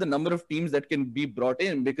limited the number of teams that can be brought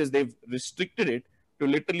in because they've restricted it to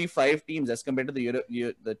literally 5 teams as compared to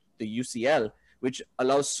the UCL, which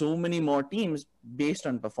allows so many more teams based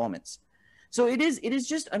on performance. So it is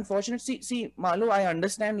just unfortunate. See, Malu, I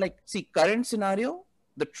understand, current scenario,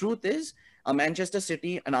 the truth is a Manchester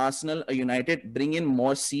City, an Arsenal, a United bring in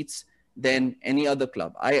more seats than any other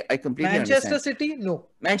club. I completely Manchester understand. City? No.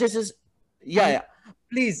 Manchester's, yeah.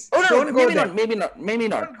 Please, don't go there. Maybe not.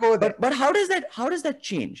 Don't go there. But how does that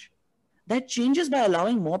change? That changes by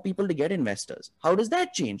allowing more people to get investors. How does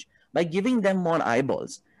that change? By giving them more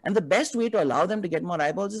eyeballs. And the best way to allow them to get more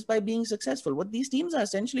eyeballs is by being successful. What these teams are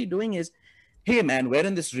essentially doing is, hey man, we're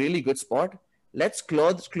in this really good spot. Let's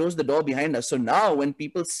close the door behind us. So now when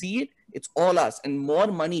people see it, it's all us, and more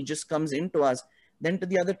money just comes into us than to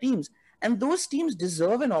the other teams. And those teams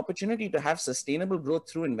deserve an opportunity to have sustainable growth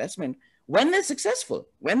through investment when they're successful.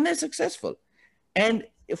 And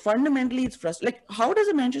fundamentally, it's frustrating. Like, how does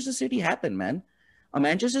a Manchester City happen, man? A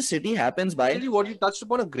Manchester City happens by... Actually, what you touched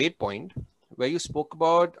upon a great point where you spoke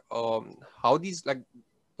about how these the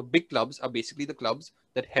big clubs are basically the clubs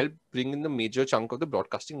that help bring in the major chunk of the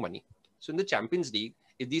broadcasting money. So in the Champions League,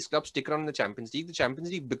 if these clubs stick around in the Champions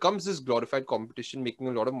League becomes this glorified competition, making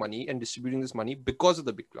a lot of money and distributing this money because of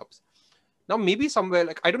the big clubs. Now, maybe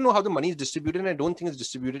somewhere, I don't know how the money is distributed, and I don't think it's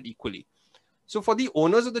distributed equally. So for the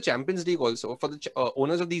owners of the Champions League also, for the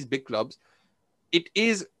owners of these big clubs, it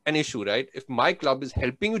is an issue, right? If my club is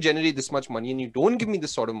helping you generate this much money and you don't give me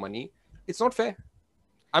this sort of money, it's not fair.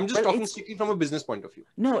 I'm just talking strictly from a business point of view.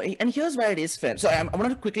 No, and here's why it is fair. So I want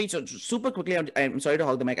to quickly, super quickly, I'm sorry to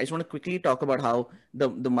hog the mic. I just want to quickly talk about how the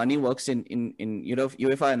money works in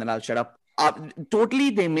UEFA, and then I'll shut up. Totally,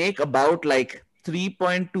 they make about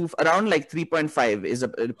 3.2, around 3.5 is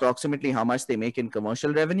approximately how much they make in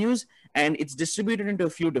commercial revenues, and it's distributed into a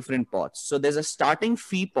few different pots. So there's a starting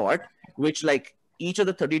fee pot, which each of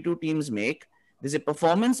the 32 teams make. There's a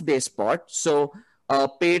performance-based pot. So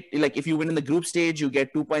paid, if you win in the group stage, you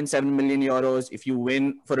get 2.7 million euros. If you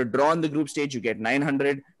win for a draw in the group stage, you get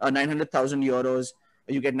 900,000 euros.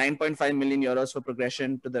 You get 9.5 million euros for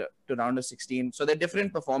progression to round of 16. So they're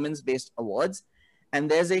different performance-based awards. And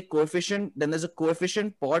there's a coefficient,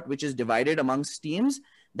 pot which is divided amongst teams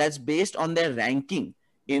that's based on their ranking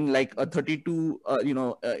in a 32,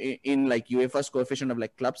 in UEFA's coefficient of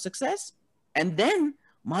club success. And then,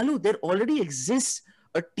 Malu, there already exists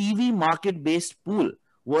a TV market-based pool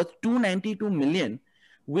worth 292 million,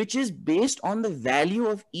 which is based on the value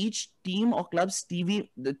of each team or club's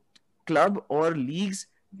the club or league's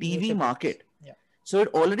TV market. So it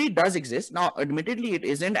already does exist. Now, admittedly, it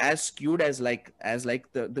isn't as skewed as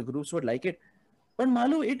the groups would like it. But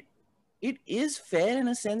Malu, it is fair in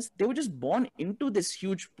a sense. They were just born into this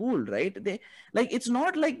huge pool, right? It's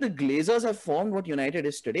not like the Glazers have formed what United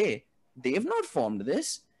is today. They've not formed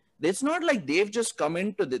this. It's not like they've just come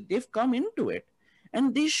into it. They've come into it.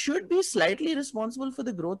 and they should be slightly responsible for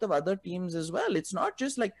the growth of other teams as well. It's not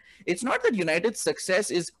that United's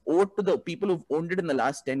success is owed to the people who've owned it in the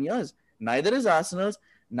last 10 years. Neither is Arsenal's,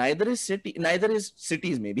 neither is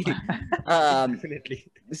City's maybe. Definitely.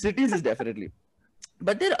 Cities is definitely.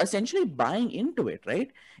 But they're essentially buying into it,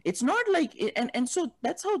 right? It's not like, and so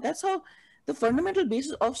that's how the fundamental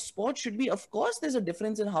basis of sports should be. Of course, there's a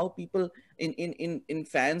difference in how people in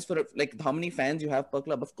fans, for like how many fans you have per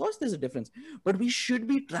club. Of course, there's a difference, but we should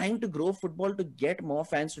be trying to grow football to get more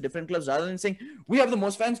fans to different clubs, rather than saying we have the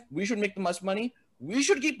most fans, we should make the most money, we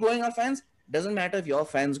should keep growing our fans. Doesn't matter if your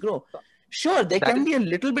fans grow. Sure, there can be a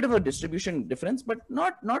little bit of a distribution difference, but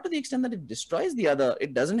not to the extent that it destroys the other.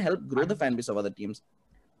 It doesn't help grow the fan base of other teams.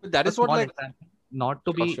 But that A is what small like example, not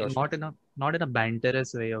to be Sure. not in a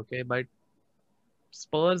banterous way, okay, but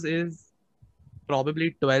Spurs is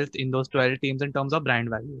probably 12th in those 12 teams in terms of brand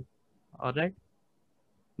value. All right.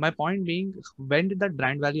 My point being, when did that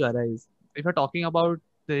brand value arise? If you're talking about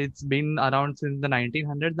it's been around since the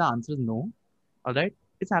 1900s, the answer is no. All right.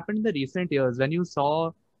 It's happened in the recent years when you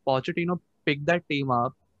saw Pochettino pick that team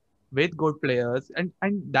up with good players, and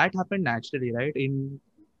that happened naturally, right? In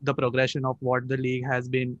the progression of what the league has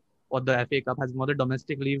been, what the FA Cup has been, what the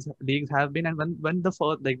domestic leagues have been, and when the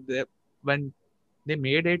first when they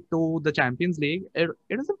made it to the Champions League, it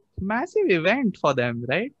was a massive event for them,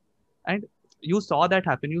 right? And you saw that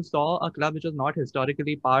happen. You saw a club which was not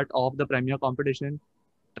historically part of the Premier competition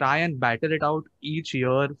try and battle it out each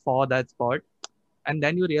year for that spot. And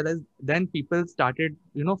then you realize, then people started,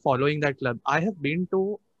 following that club. I have been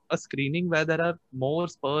to a screening where there are more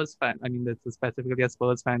Spurs fans. I mean, this is specifically a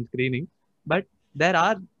Spurs fan screening, but there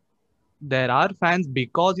are fans,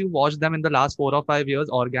 because you watch them in the last 4 or 5 years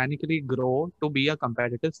organically grow to be a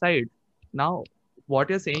competitive side. Now, what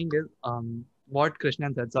you're saying is, what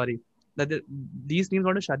Krishnan said, sorry, that these teams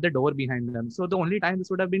want to shut the door behind them. So the only time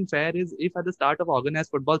this would have been fair is if at the start of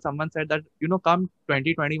organized football, someone said that, come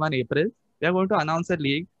 2021 April, we are going to announce a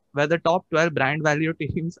league where the top 12 brand value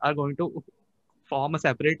teams are going to form a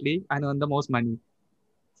separate league and earn the most money.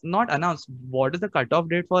 It's not announced. What is the cutoff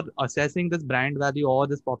date for assessing this brand value or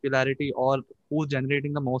this popularity or who's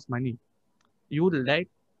generating the most money? You let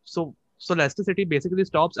so Leicester City basically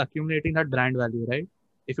stops accumulating that brand value, right?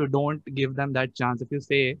 If you don't give them that chance, if you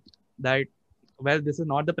say that, well, this is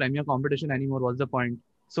not the Premier competition anymore, what's the point?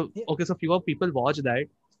 So Yeah. okay, so fewer people watch that,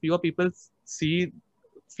 fewer people see,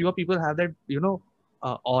 fewer people have that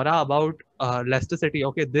aura about Leicester City.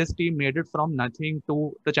 Okay, this team made it from nothing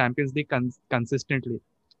to the Champions League consistently.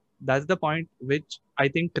 That's the point which I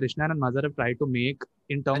think Krishnan and Mazhar have tried to make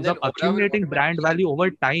in terms then of aura will accumulating brand automatically value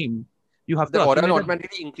over time. You have the to aura will accumulate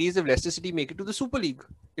automatically increase if Leicester City make it to the Super League.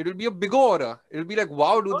 It will be a bigger aura. It will be like,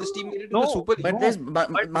 wow, dude, this team made it to the Super League.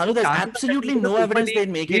 But but Malu, there's chances of absolutely getting to the no Super evidence League they'd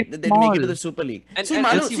make is it to the small. Super League. And- See, and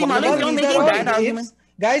Malu, see, if one of you're the- These making are all that ifs. argument,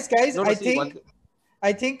 Guys, No, I see, one-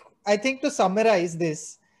 think to summarize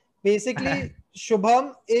this, basically,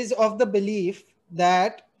 Shubham is of the belief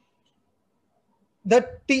that the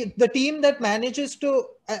team that manages to,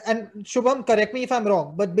 and Shubham, correct me if I'm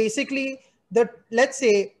wrong, but basically, let's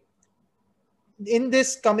say in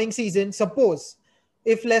this coming season, suppose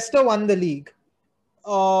if Leicester won the league,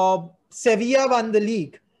 Sevilla won the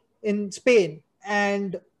league in Spain,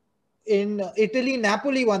 and in Italy,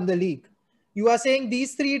 Napoli won the league. You are saying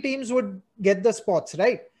these three teams would get the spots,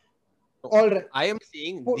 right? All right. I am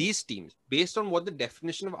saying Who- these teams, based on what the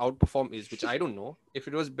definition of outperform is, which I don't know if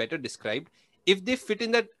it was better described, if they fit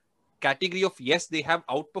in that category of yes, they have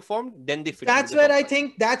outperformed, then they fit. That's into the where top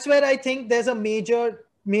I think there's a major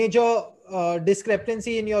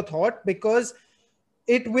discrepancy in your thought, because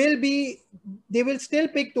they will still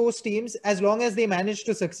pick those teams as long as they manage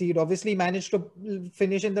to succeed, obviously manage to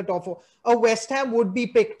finish in the top four. A West Ham would be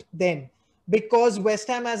picked then, because West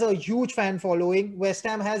Ham has a huge fan following. West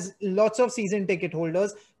Ham has lots of season ticket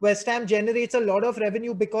holders. West Ham generates a lot of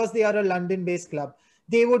revenue because they are a London-based club.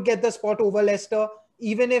 They would get the spot over Leicester,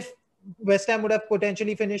 even if West Ham would have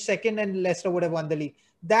potentially finished second and Leicester would have won the league.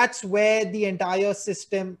 That's where the entire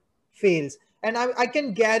system fails. And I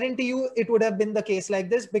can guarantee you it would have been the case like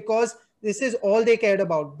this, because this is all they cared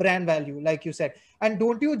about, brand value, like you said. And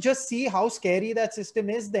don't you just see how scary that system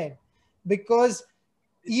is then? Because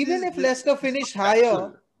even if Leicester finished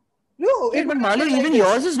higher, no, Yeah, it but would Malu, have been even like this.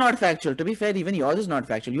 yours is not factual. To be fair, even yours is not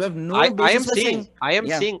factual. You have no I basis am for saying,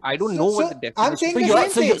 Yeah. I don't So- know what so the I'm definition. saying So the you're-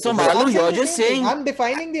 same so you- thing. so I'm Malu, saying you're the just same thing. saying- I'm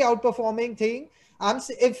defining the outperforming thing.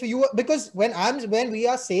 Because when we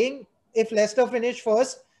are saying if Leicester finish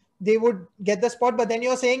first, they would get the spot, but then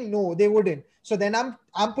you're saying no, they wouldn't. So then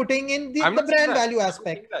I'm putting in the I'm not saying brand that. value I'm not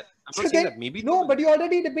saying aspect. that. I'm So not saying then- that. Maybe no, but you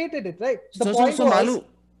already debated it, right? The point So was, Malu,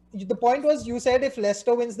 the point was, you said if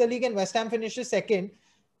Leicester wins the league and West Ham finishes second,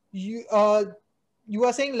 you are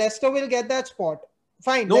saying Leicester will get that spot.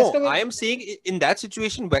 Fine. No, Leicester will... I am saying in that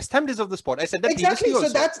situation, West Ham deserve the spot. I said that exactly. previously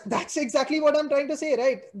So also. that's exactly what I'm trying to say,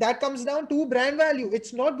 right? That comes down to brand value.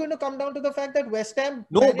 It's not going to come down to the fact that West Ham.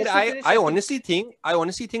 No, but I honestly think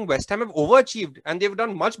West Ham have overachieved and they've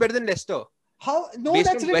done much better than Leicester. How? No, based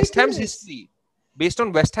that's on ridiculous. West Ham's history. Based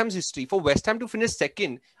on West Ham's history, for West Ham to finish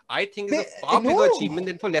second, I think is a far bigger achievement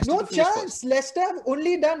than for Leicester to finish first. Leicester have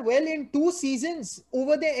only done well in 2 seasons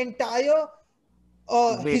over their entire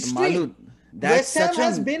history. Malu, West Ham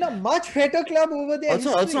has been a much better club over there.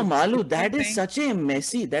 Also, Malu, that is such a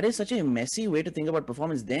messy way to think about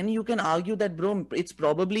performance. Then you can argue that, bro, it's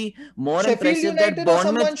probably more Sheffield impressive United that or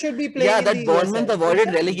someone Bournemouth should be playing. Yeah, in that the Bournemouth USL. avoided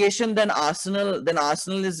Exactly. relegation than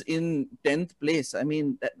Arsenal is in 10th place. I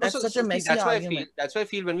mean, that's such a messy argument. That's why I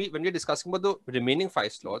feel when we're discussing about the remaining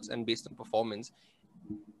 5 slots and based on performance,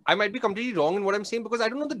 I might be completely wrong in what I'm saying because I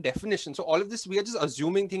don't know the definition. So all of this, we are just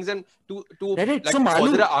assuming things, and to Right. like So,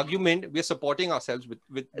 Malu, further argument, we are supporting ourselves with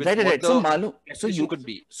right. what So, the Malu, definition could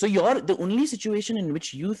be. So you're the only situation in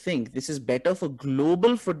which you think this is better for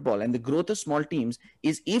global football and the growth of small teams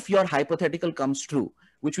is if your hypothetical comes true,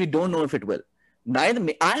 which we don't know if it will. Our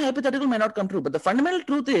hypothetical may not come true, but the fundamental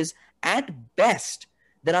truth is, at best,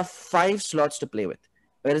 there are 5 slots to play with,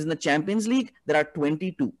 whereas in the Champions League there are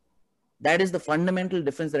 22. That is the fundamental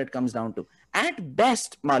difference that it comes down to. At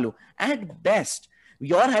best, Malu, at best,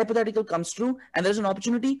 your hypothetical comes true and there's an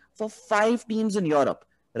opportunity for 5 teams in Europe,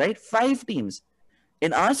 right? 5 teams.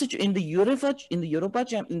 In our situation, in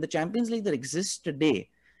the Champions League that exists today,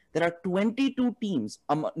 there are 22 teams,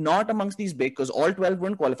 not amongst these big, because all 12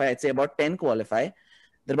 won't qualify. I'd say about 10 qualify.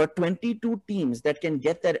 There are about 22 teams that can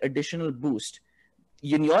get that additional boost.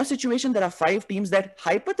 In your situation, there are 5 teams that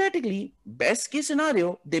hypothetically, best case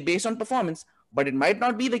scenario, they base on performance, but it might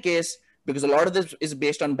not be the case because a lot of this is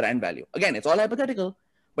based on brand value. Again, it's all hypothetical,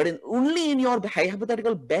 but only in your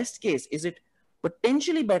hypothetical best case is it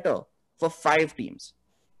potentially better for 5 teams.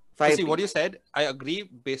 What you said, I agree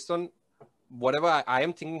based on whatever I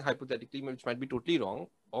am thinking hypothetically, which might be totally wrong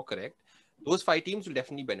or correct. Those 5 teams will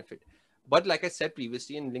definitely benefit. But like I said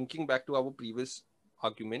previously, and linking back to our previous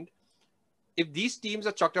argument, if these teams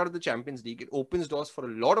are chucked out of the Champions League, it opens doors for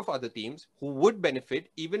a lot of other teams who would benefit.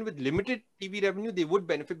 Even with limited TV revenue, they would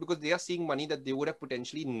benefit because they are seeing money that they would have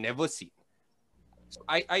potentially never seen. So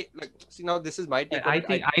I like see now this is my take. I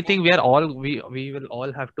think we will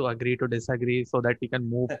all have to agree to disagree so that we can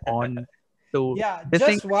move on to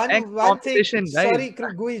just one thing. Guys. Sorry,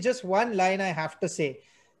 Gui, just one line I have to say.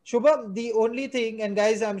 Shubham, the only thing, and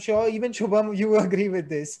guys, I'm sure even Shubham, you agree with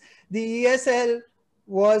this. The ESL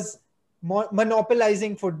was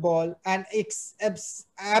monopolizing football and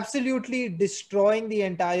absolutely destroying the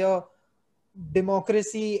entire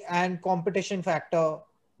democracy and competition factor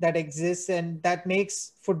that exists, and that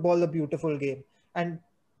makes football a beautiful game. And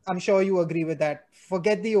I'm sure you agree with that.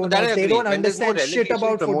 Forget the owners. They don't understand shit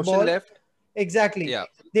about football. Exactly. Yeah.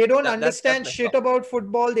 They don't understand shit about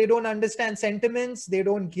football. They don't understand sentiments. They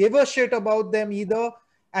don't give a shit about them either.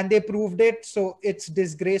 And they proved it. So it's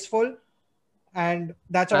disgraceful. And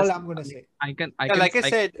that's all I'm going to say. I can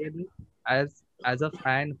said, as a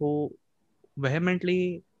fan who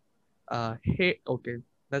vehemently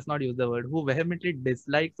let's not use the word, who vehemently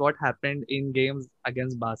dislikes what happened in games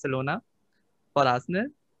against Barcelona for Arsenal.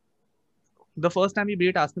 The first time we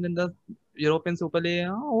beat Arsenal in the European Super League,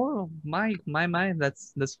 my,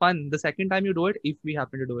 that's fun. The second time you do it, if we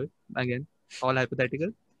happen to do it, again, all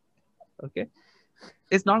hypothetical, okay,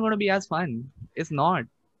 it's not going to be as fun. It's not.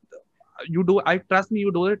 Trust me,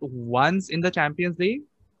 you do it once in the Champions League,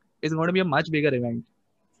 it's going to be a much bigger event.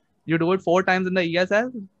 You do it 4 times in the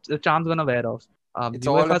ESL, the charm's going to wear off. It's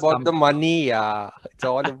all about the money, yeah. It's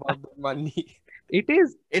all about the money. It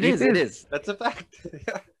is. That's a fact.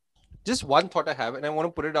 Just one thought I have, and I want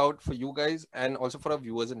to put it out for you guys and also for our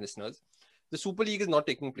viewers and listeners. The Super League is not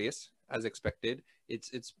taking place as expected.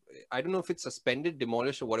 It's I don't know if it's suspended,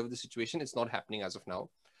 demolished, or whatever the situation. It's not happening as of now.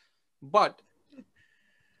 But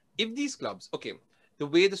if these clubs, okay, the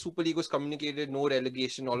way the Super League was communicated, no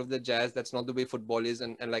relegation, all of the jazz, that's not the way football is.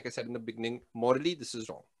 And like I said in the beginning, morally, this is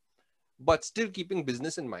wrong. But still keeping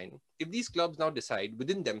business in mind, if these clubs now decide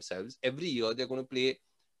within themselves, every year they're going to play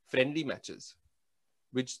friendly matches,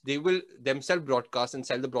 which they will themselves broadcast and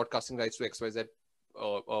sell the broadcasting rights to XYZ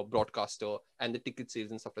broadcaster and the ticket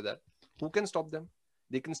sales and stuff like that, who can stop them?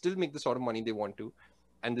 They can still make the sort of money they want to.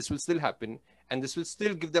 And this will still happen. And this will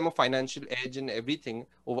still give them a financial edge and everything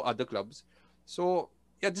over other clubs. So,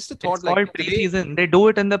 yeah, just a thought. It's called pre-season. They do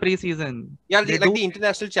it in the pre-season. Yeah, like the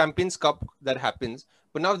International Champions Cup that happens.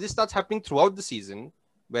 But now this starts happening throughout the season.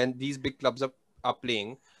 when these big clubs are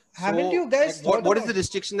playing. Haven't you guys what thought is the about-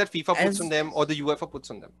 restriction that FIFA puts As- on them or the UEFA puts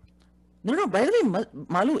on them? No. By the way,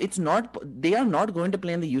 Malu, it's not. They are not going to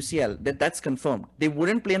play in the UCL. That's confirmed. They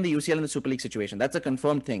wouldn't play in the UCL in the Super League situation. That's a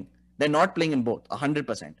confirmed thing. They're not playing in both,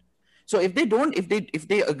 100%. So if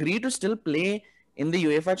they agree to still play in the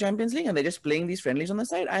UEFA Champions League and they're just playing these friendlies on the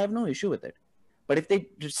side, I have no issue with it. But if they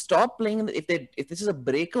just stop playing, if this is a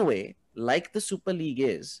breakaway like the Super League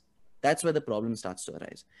is, that's where the problem starts to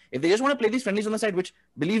arise. If they just want to play these friendlies on the side, which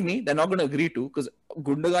believe me, they're not going to agree to, because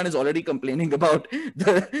Gundogan is already complaining about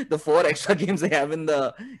the 4 extra games they have in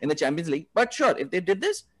the Champions League. But sure, if they did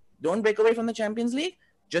this, don't break away from the Champions League,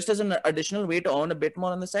 just as an additional way to earn a bit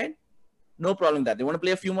more on the side, no problem with that. They want to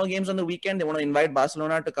play a few more games on the weekend. They want to invite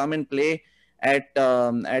Barcelona to come and play at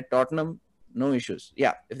Tottenham. No issues.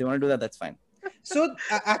 Yeah, if they want to do that, that's fine. So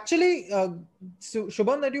actually, so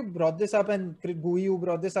Shubham, that you brought this up, and Gui, you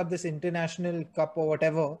brought this up, this international cup or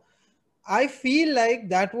whatever. I feel like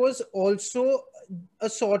that was also a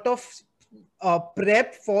sort of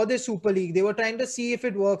prep for the Super League. They were trying to see if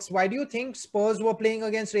it works. Why do you think Spurs were playing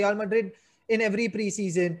against Real Madrid in every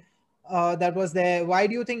preseason that was there? Why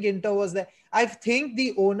do you think Inter was there? I think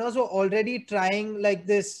the owners were already trying like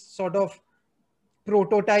this sort of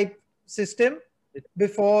prototype system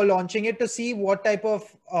before launching it to see what type of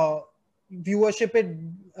viewership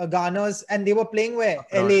it garners. And they were playing where?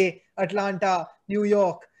 LA, Atlanta, New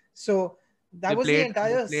York. So that was the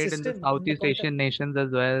entire played system. in the Southeast Asian nations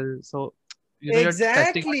as well. So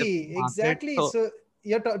Exactly. So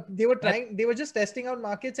So they were just testing out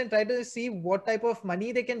markets and trying to see what type of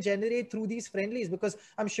money they can generate through these friendlies, because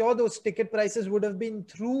I'm sure those ticket prices would have been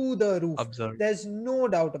through the roof. absurd. There's no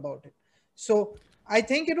doubt about it. So I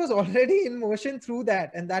think it was already in motion through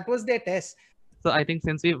that, and that was their test. So I think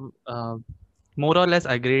since we more or less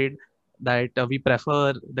agreed that we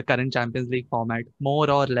prefer the current Champions League format, more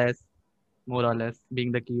or less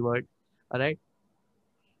being the keyword. All right.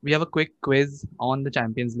 We have a quick quiz on the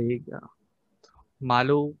Champions League.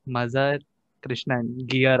 Malu, Mazhar, Krishnan,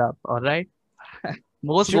 gear up. All right.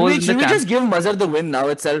 Most goals in the Should we Champions just give Mazhar the win now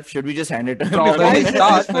itself? Should we just hand it to him? Probably. Guys, Guys, this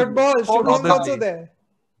start. is football. Shubham's Probably. also there.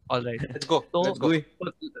 All right. Let's go. So, Let's go.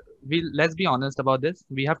 let's be honest about this.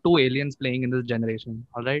 We have 2 aliens playing in this generation.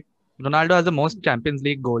 All right. Ronaldo has the most Champions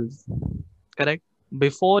League goals. Correct.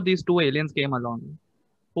 Before these 2 aliens came along,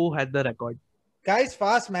 who had the record? Guys,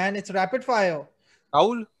 fast, man. It's rapid fire.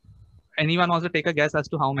 Raul. Anyone wants to take a guess as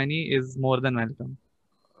to how many is more than welcome?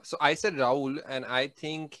 So I said Raul, and I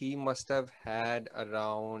think he must have had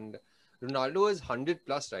around. Ronaldo is 100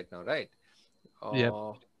 plus right now, right? Yep.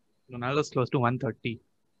 Ronaldo's close to 130,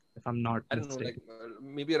 if I'm not I don't know, mistaken. like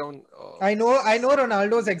maybe around. I know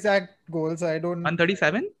Ronaldo's exact goals. I don't.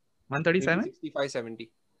 137? maybe 137? 65, 70.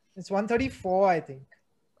 It's 134, I think.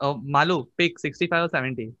 Malu, pick 65 or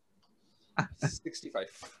 70. 65.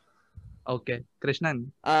 Okay.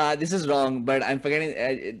 Krishnan, This is wrong, but I'm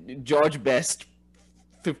forgetting George Best,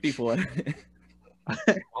 54.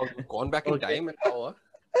 Oh, you've gone back in time an hour.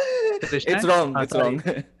 Krishnan? It's wrong. It's sorry. wrong.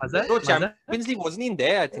 Mazhar? No, Mazhar? Champions League wasn't in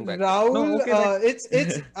there, I think. Back then. Raul, No, okay,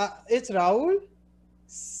 it's Raul.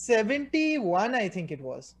 71, I think it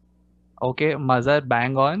was. Okay, Mazhar,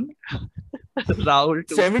 bang on. Raul,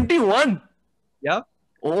 too. 71. Yep.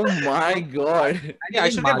 Oh my God. Yeah, I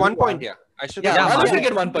should get Malu 1 point won. here. I should Yeah, get Malu Malu. should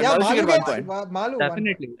get 1 point. Yeah, Malu should Malu get 1 gets point. Malu.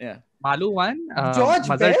 Definitely. Yeah. Malu won. George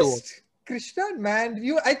Mazhar 2. Best. Krishna, man,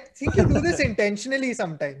 I think you do this intentionally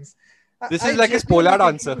sometimes. This I is like his genuinely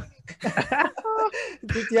polar think- answer.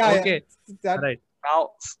 Yeah. Okay. That, Right.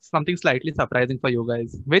 Now, something slightly surprising for you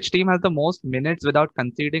guys. Which team has the most minutes without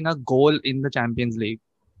conceding a goal in the Champions League?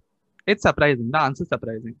 It's surprising. The answer is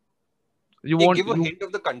surprising. You Hey, won't. give a you- hint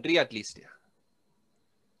of the country at least. Yeah.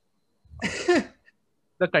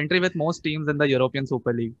 the country with most teams in the European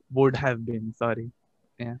Super League would have been. Sorry.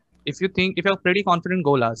 Yeah. If you're pretty confident,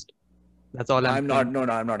 go last. That's all I'm I'm not. saying. No,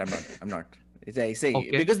 I'm not. I say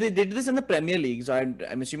Okay. because they did this in the Premier League, so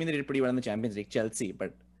I'm assuming they did pretty well in the Champions League. Chelsea,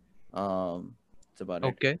 but that's about it.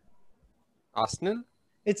 Okay. Arsenal?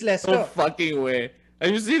 it's No Leicester. fucking way. Are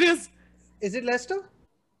you serious? Is it Leicester?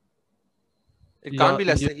 It can't be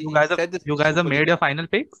Leicester. You guys have made your final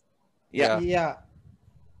picks. Yeah. Yeah.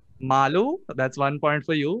 Malu, that's 1 point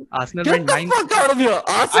for you. Arsenal Get went the 9. fuck out of here,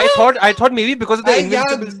 Arsenal. I thought maybe because of the Yeah,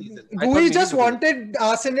 invincible season. I thought Gui maybe just because- wanted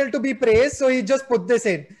Arsenal to be praised, so he just put this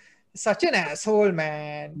in. Such an asshole,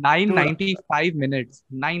 man. 995 minutes.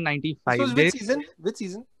 995. This was They which season? Which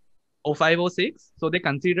season? 05-06. So they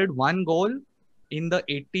conceded 1 goal in the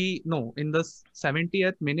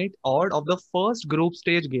 70th minute odd of the first group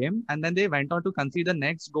stage game, and then they went on to concede the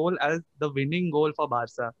next goal as the winning goal for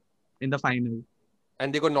Barca in the final.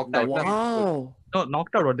 and they got knocked out. na? Wow. No,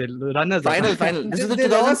 knocked out or they runners up. Final. This is the They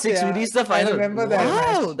lost, 2006. yeah. We reached the I final. remember that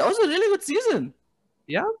Wow, match. that was a really good season.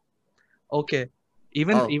 Yeah. Okay.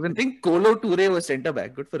 Even Wow. I think Kolo Toure was centre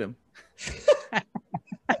back. Good for him.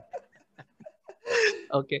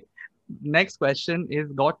 okay. Next question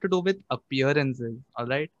is got to do with appearances. All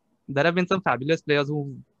right. There have been some fabulous players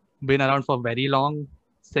who've been around for very long.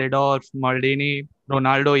 Seedorf, Maldini,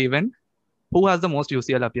 Ronaldo even. Who has the most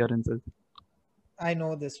UCL appearances? I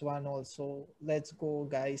know this one also. Let's go,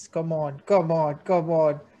 guys. Come on, come on, come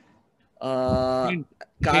on. Hint.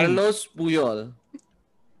 Carlos Puyol.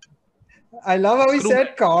 I love how he Screw-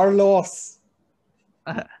 said Carlos.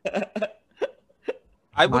 I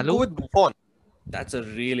would Malu? go with Buffon. That's a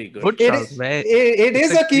really good. Good It shout. is, Where- it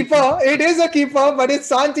is it's a keeper. It is a keeper, but it's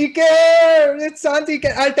Santi Kerr. It's Santi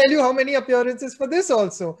Kerr. I'll tell you how many appearances for this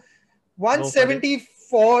also.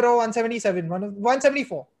 174 or 177.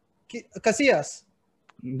 174. Casillas.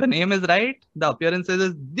 The name is right. The appearances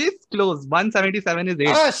is this close. 177 is 8.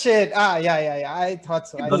 Ah, shit. Yeah. I thought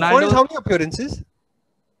so. Ronaldo- Buffon is how many appearances?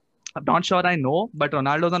 I'm not sure I know, but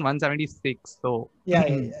Ronaldo's on 176. So Yeah.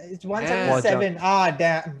 It's 177. Ah,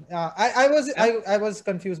 damn. I was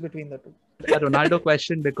confused between the two. a Ronaldo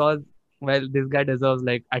question because, well, this guy deserves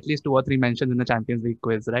like at least 2 or 3 mentions in the Champions League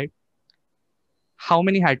quiz, right? How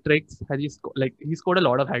many hat tricks has he scored? Like he scored a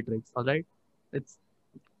lot of hat tricks, all right? It's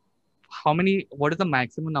how many? What is the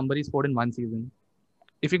maximum number he scored in one season?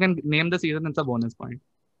 If you can name the season, it's a bonus point.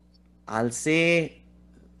 I'll say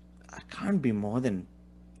I can't be more than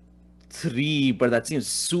 3, but that seems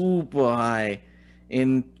super high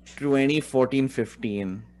in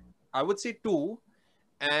 2014-15. I would say 2.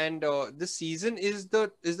 And this season is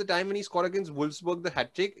the time when he scored against Wolfsburg the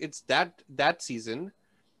hat trick. It's that season.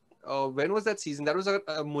 When was that season? That was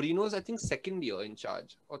Mourinho's, I think, second year in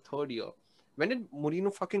charge or third year. When did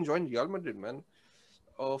Mourinho fucking join Real Madrid, man?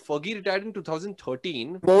 Fergie retired in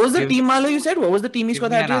 2013. What was the Give- team, Malo, you said? What was the team he give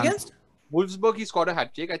scored me that an against? Wolfsburg, he scored a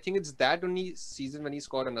hat trick. I think it's that only season when he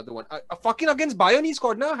scored another one. Fucking against Bayern, he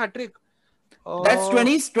scored a hat trick. That's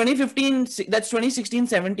 2015. That's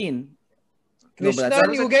 2016-17. No, but Krishnan,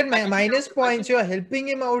 that's you get minus points. You're helping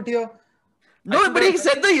him out here. No, but he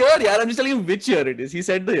said the year, yeah. I'm just telling him which year it is. He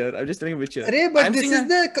said the year. I'm just telling him which year. Arey, but I'm this saying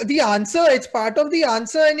is the answer. It's part of the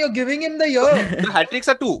answer, and you're giving him the year. The hat tricks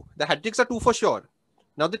are 2. The hat tricks are 2 for sure.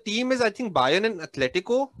 Now the team is, I think, Bayern and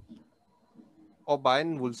Atletico or Bayern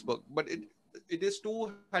and Wolfsburg. But it is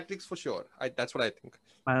 2 hat tricks for sure. That's what I think.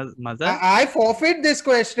 Mazhar? I forfeit this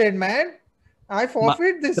question, man. I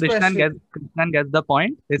forfeit this question. Krishnan gets the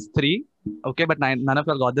point. It's 3. Okay, but none of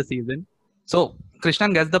you got the season. So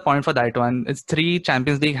Krishnan gets the point for that one. It's 3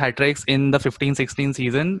 Champions League hat tricks in the 15-16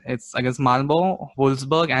 season. It's against Malmo,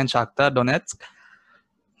 Wolfsburg, and Shakhtar Donetsk.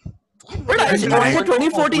 What? I said I-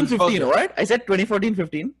 2014-15, what? I said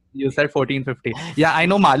 2014-15. You said 14-15. Yeah, I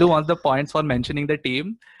know Malu wants the points for mentioning the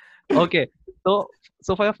team. Okay, so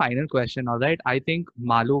for your final question, all right, I think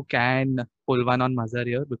Malu can pull one on Mazhar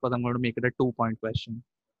here because I'm going to make it a 2-point question.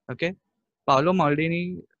 Okay, Paolo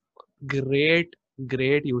Maldini, great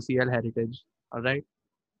UCL heritage. All right,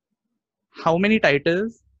 how many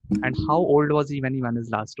titles and how old was he when he won his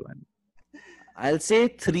last one? I'll say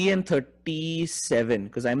 3 and 37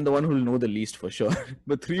 because I'm the one who'll know the least for sure.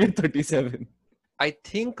 But 3 and 37. I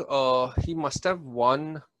think he must have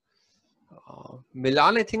won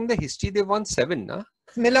Milan. I think the history they won 7, nah?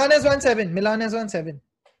 Milan has won 7.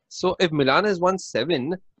 So if Milan has won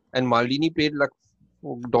 7 and Maldini played like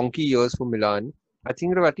donkey years for Milan, I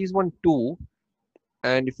think at least won 2.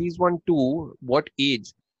 And if he's won 2, what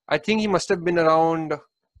age? I think he must have been around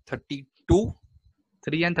 32.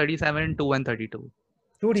 3 and 37, 2 and 32.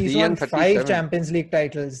 Dude, he's 3 won and 5 37. Champions League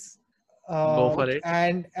titles. Go for it.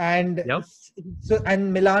 And Yep.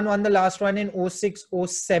 and Milan won the last one in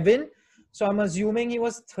 06-07. So I'm assuming he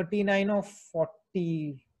was 39 or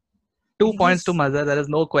 40. 2 points to He's- Mazhar. There is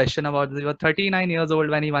no question about this. He was 39 years old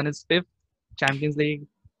when he won his 5th Champions League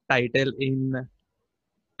title in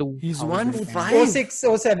 2000. He's won 5.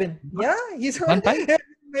 06-07. Yeah, he's Won 5?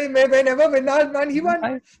 Whenever Vinal won, he won.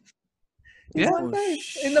 Five? He Yeah. won Oh, 5.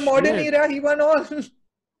 In the modern shit. era, he won all.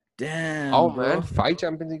 Damn. Oh bro. man, 5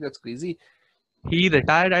 Champions League, that's crazy. He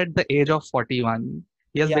retired at the age of 41.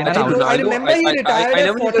 He has Yeah, been I around. know. remember he retired I at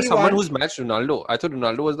never knew there's 41. someone who's matched Ronaldo. I thought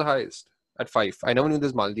Ronaldo was the highest at 5. I never knew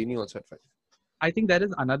there's Maldini also at 5. I think there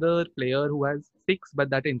is another player who has 6, but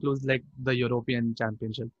that includes like the European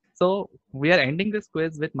Championship. So we are ending this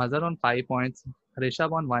quiz with Mazhar on 5 points,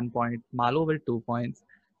 Rishabh on 1 point, Malo with 2 points.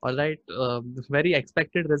 All right, very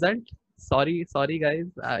expected result. Sorry guys.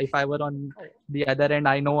 If I were on the other end,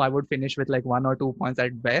 I know I would finish with like 1 or 2 points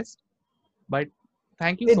at best. But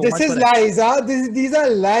Thank you so This much is for lies, huh? These are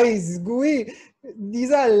lies, Gooey.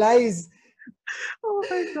 These are lies. Oh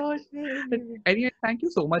my God. But anyway, thank you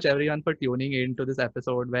so much everyone for tuning in to this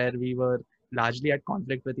episode where we were largely at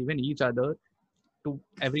conflict with even each other. To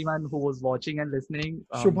everyone who was watching and listening,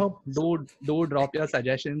 Shubham. do drop your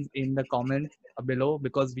suggestions in the comments below,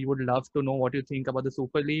 because we would love to know what you think about the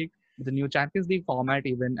Super League, the new Champions League format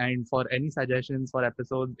even, and for any suggestions for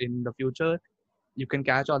episodes in the future. You can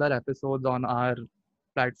catch all our episodes on our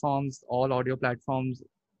platforms, all audio platforms,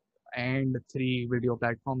 and 3 video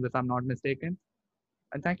platforms, if I'm not mistaken.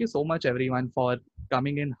 And thank you so much, everyone, for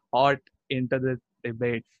coming in hot into this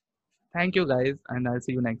debate. Thank you, guys, and I'll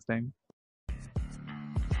see you next time.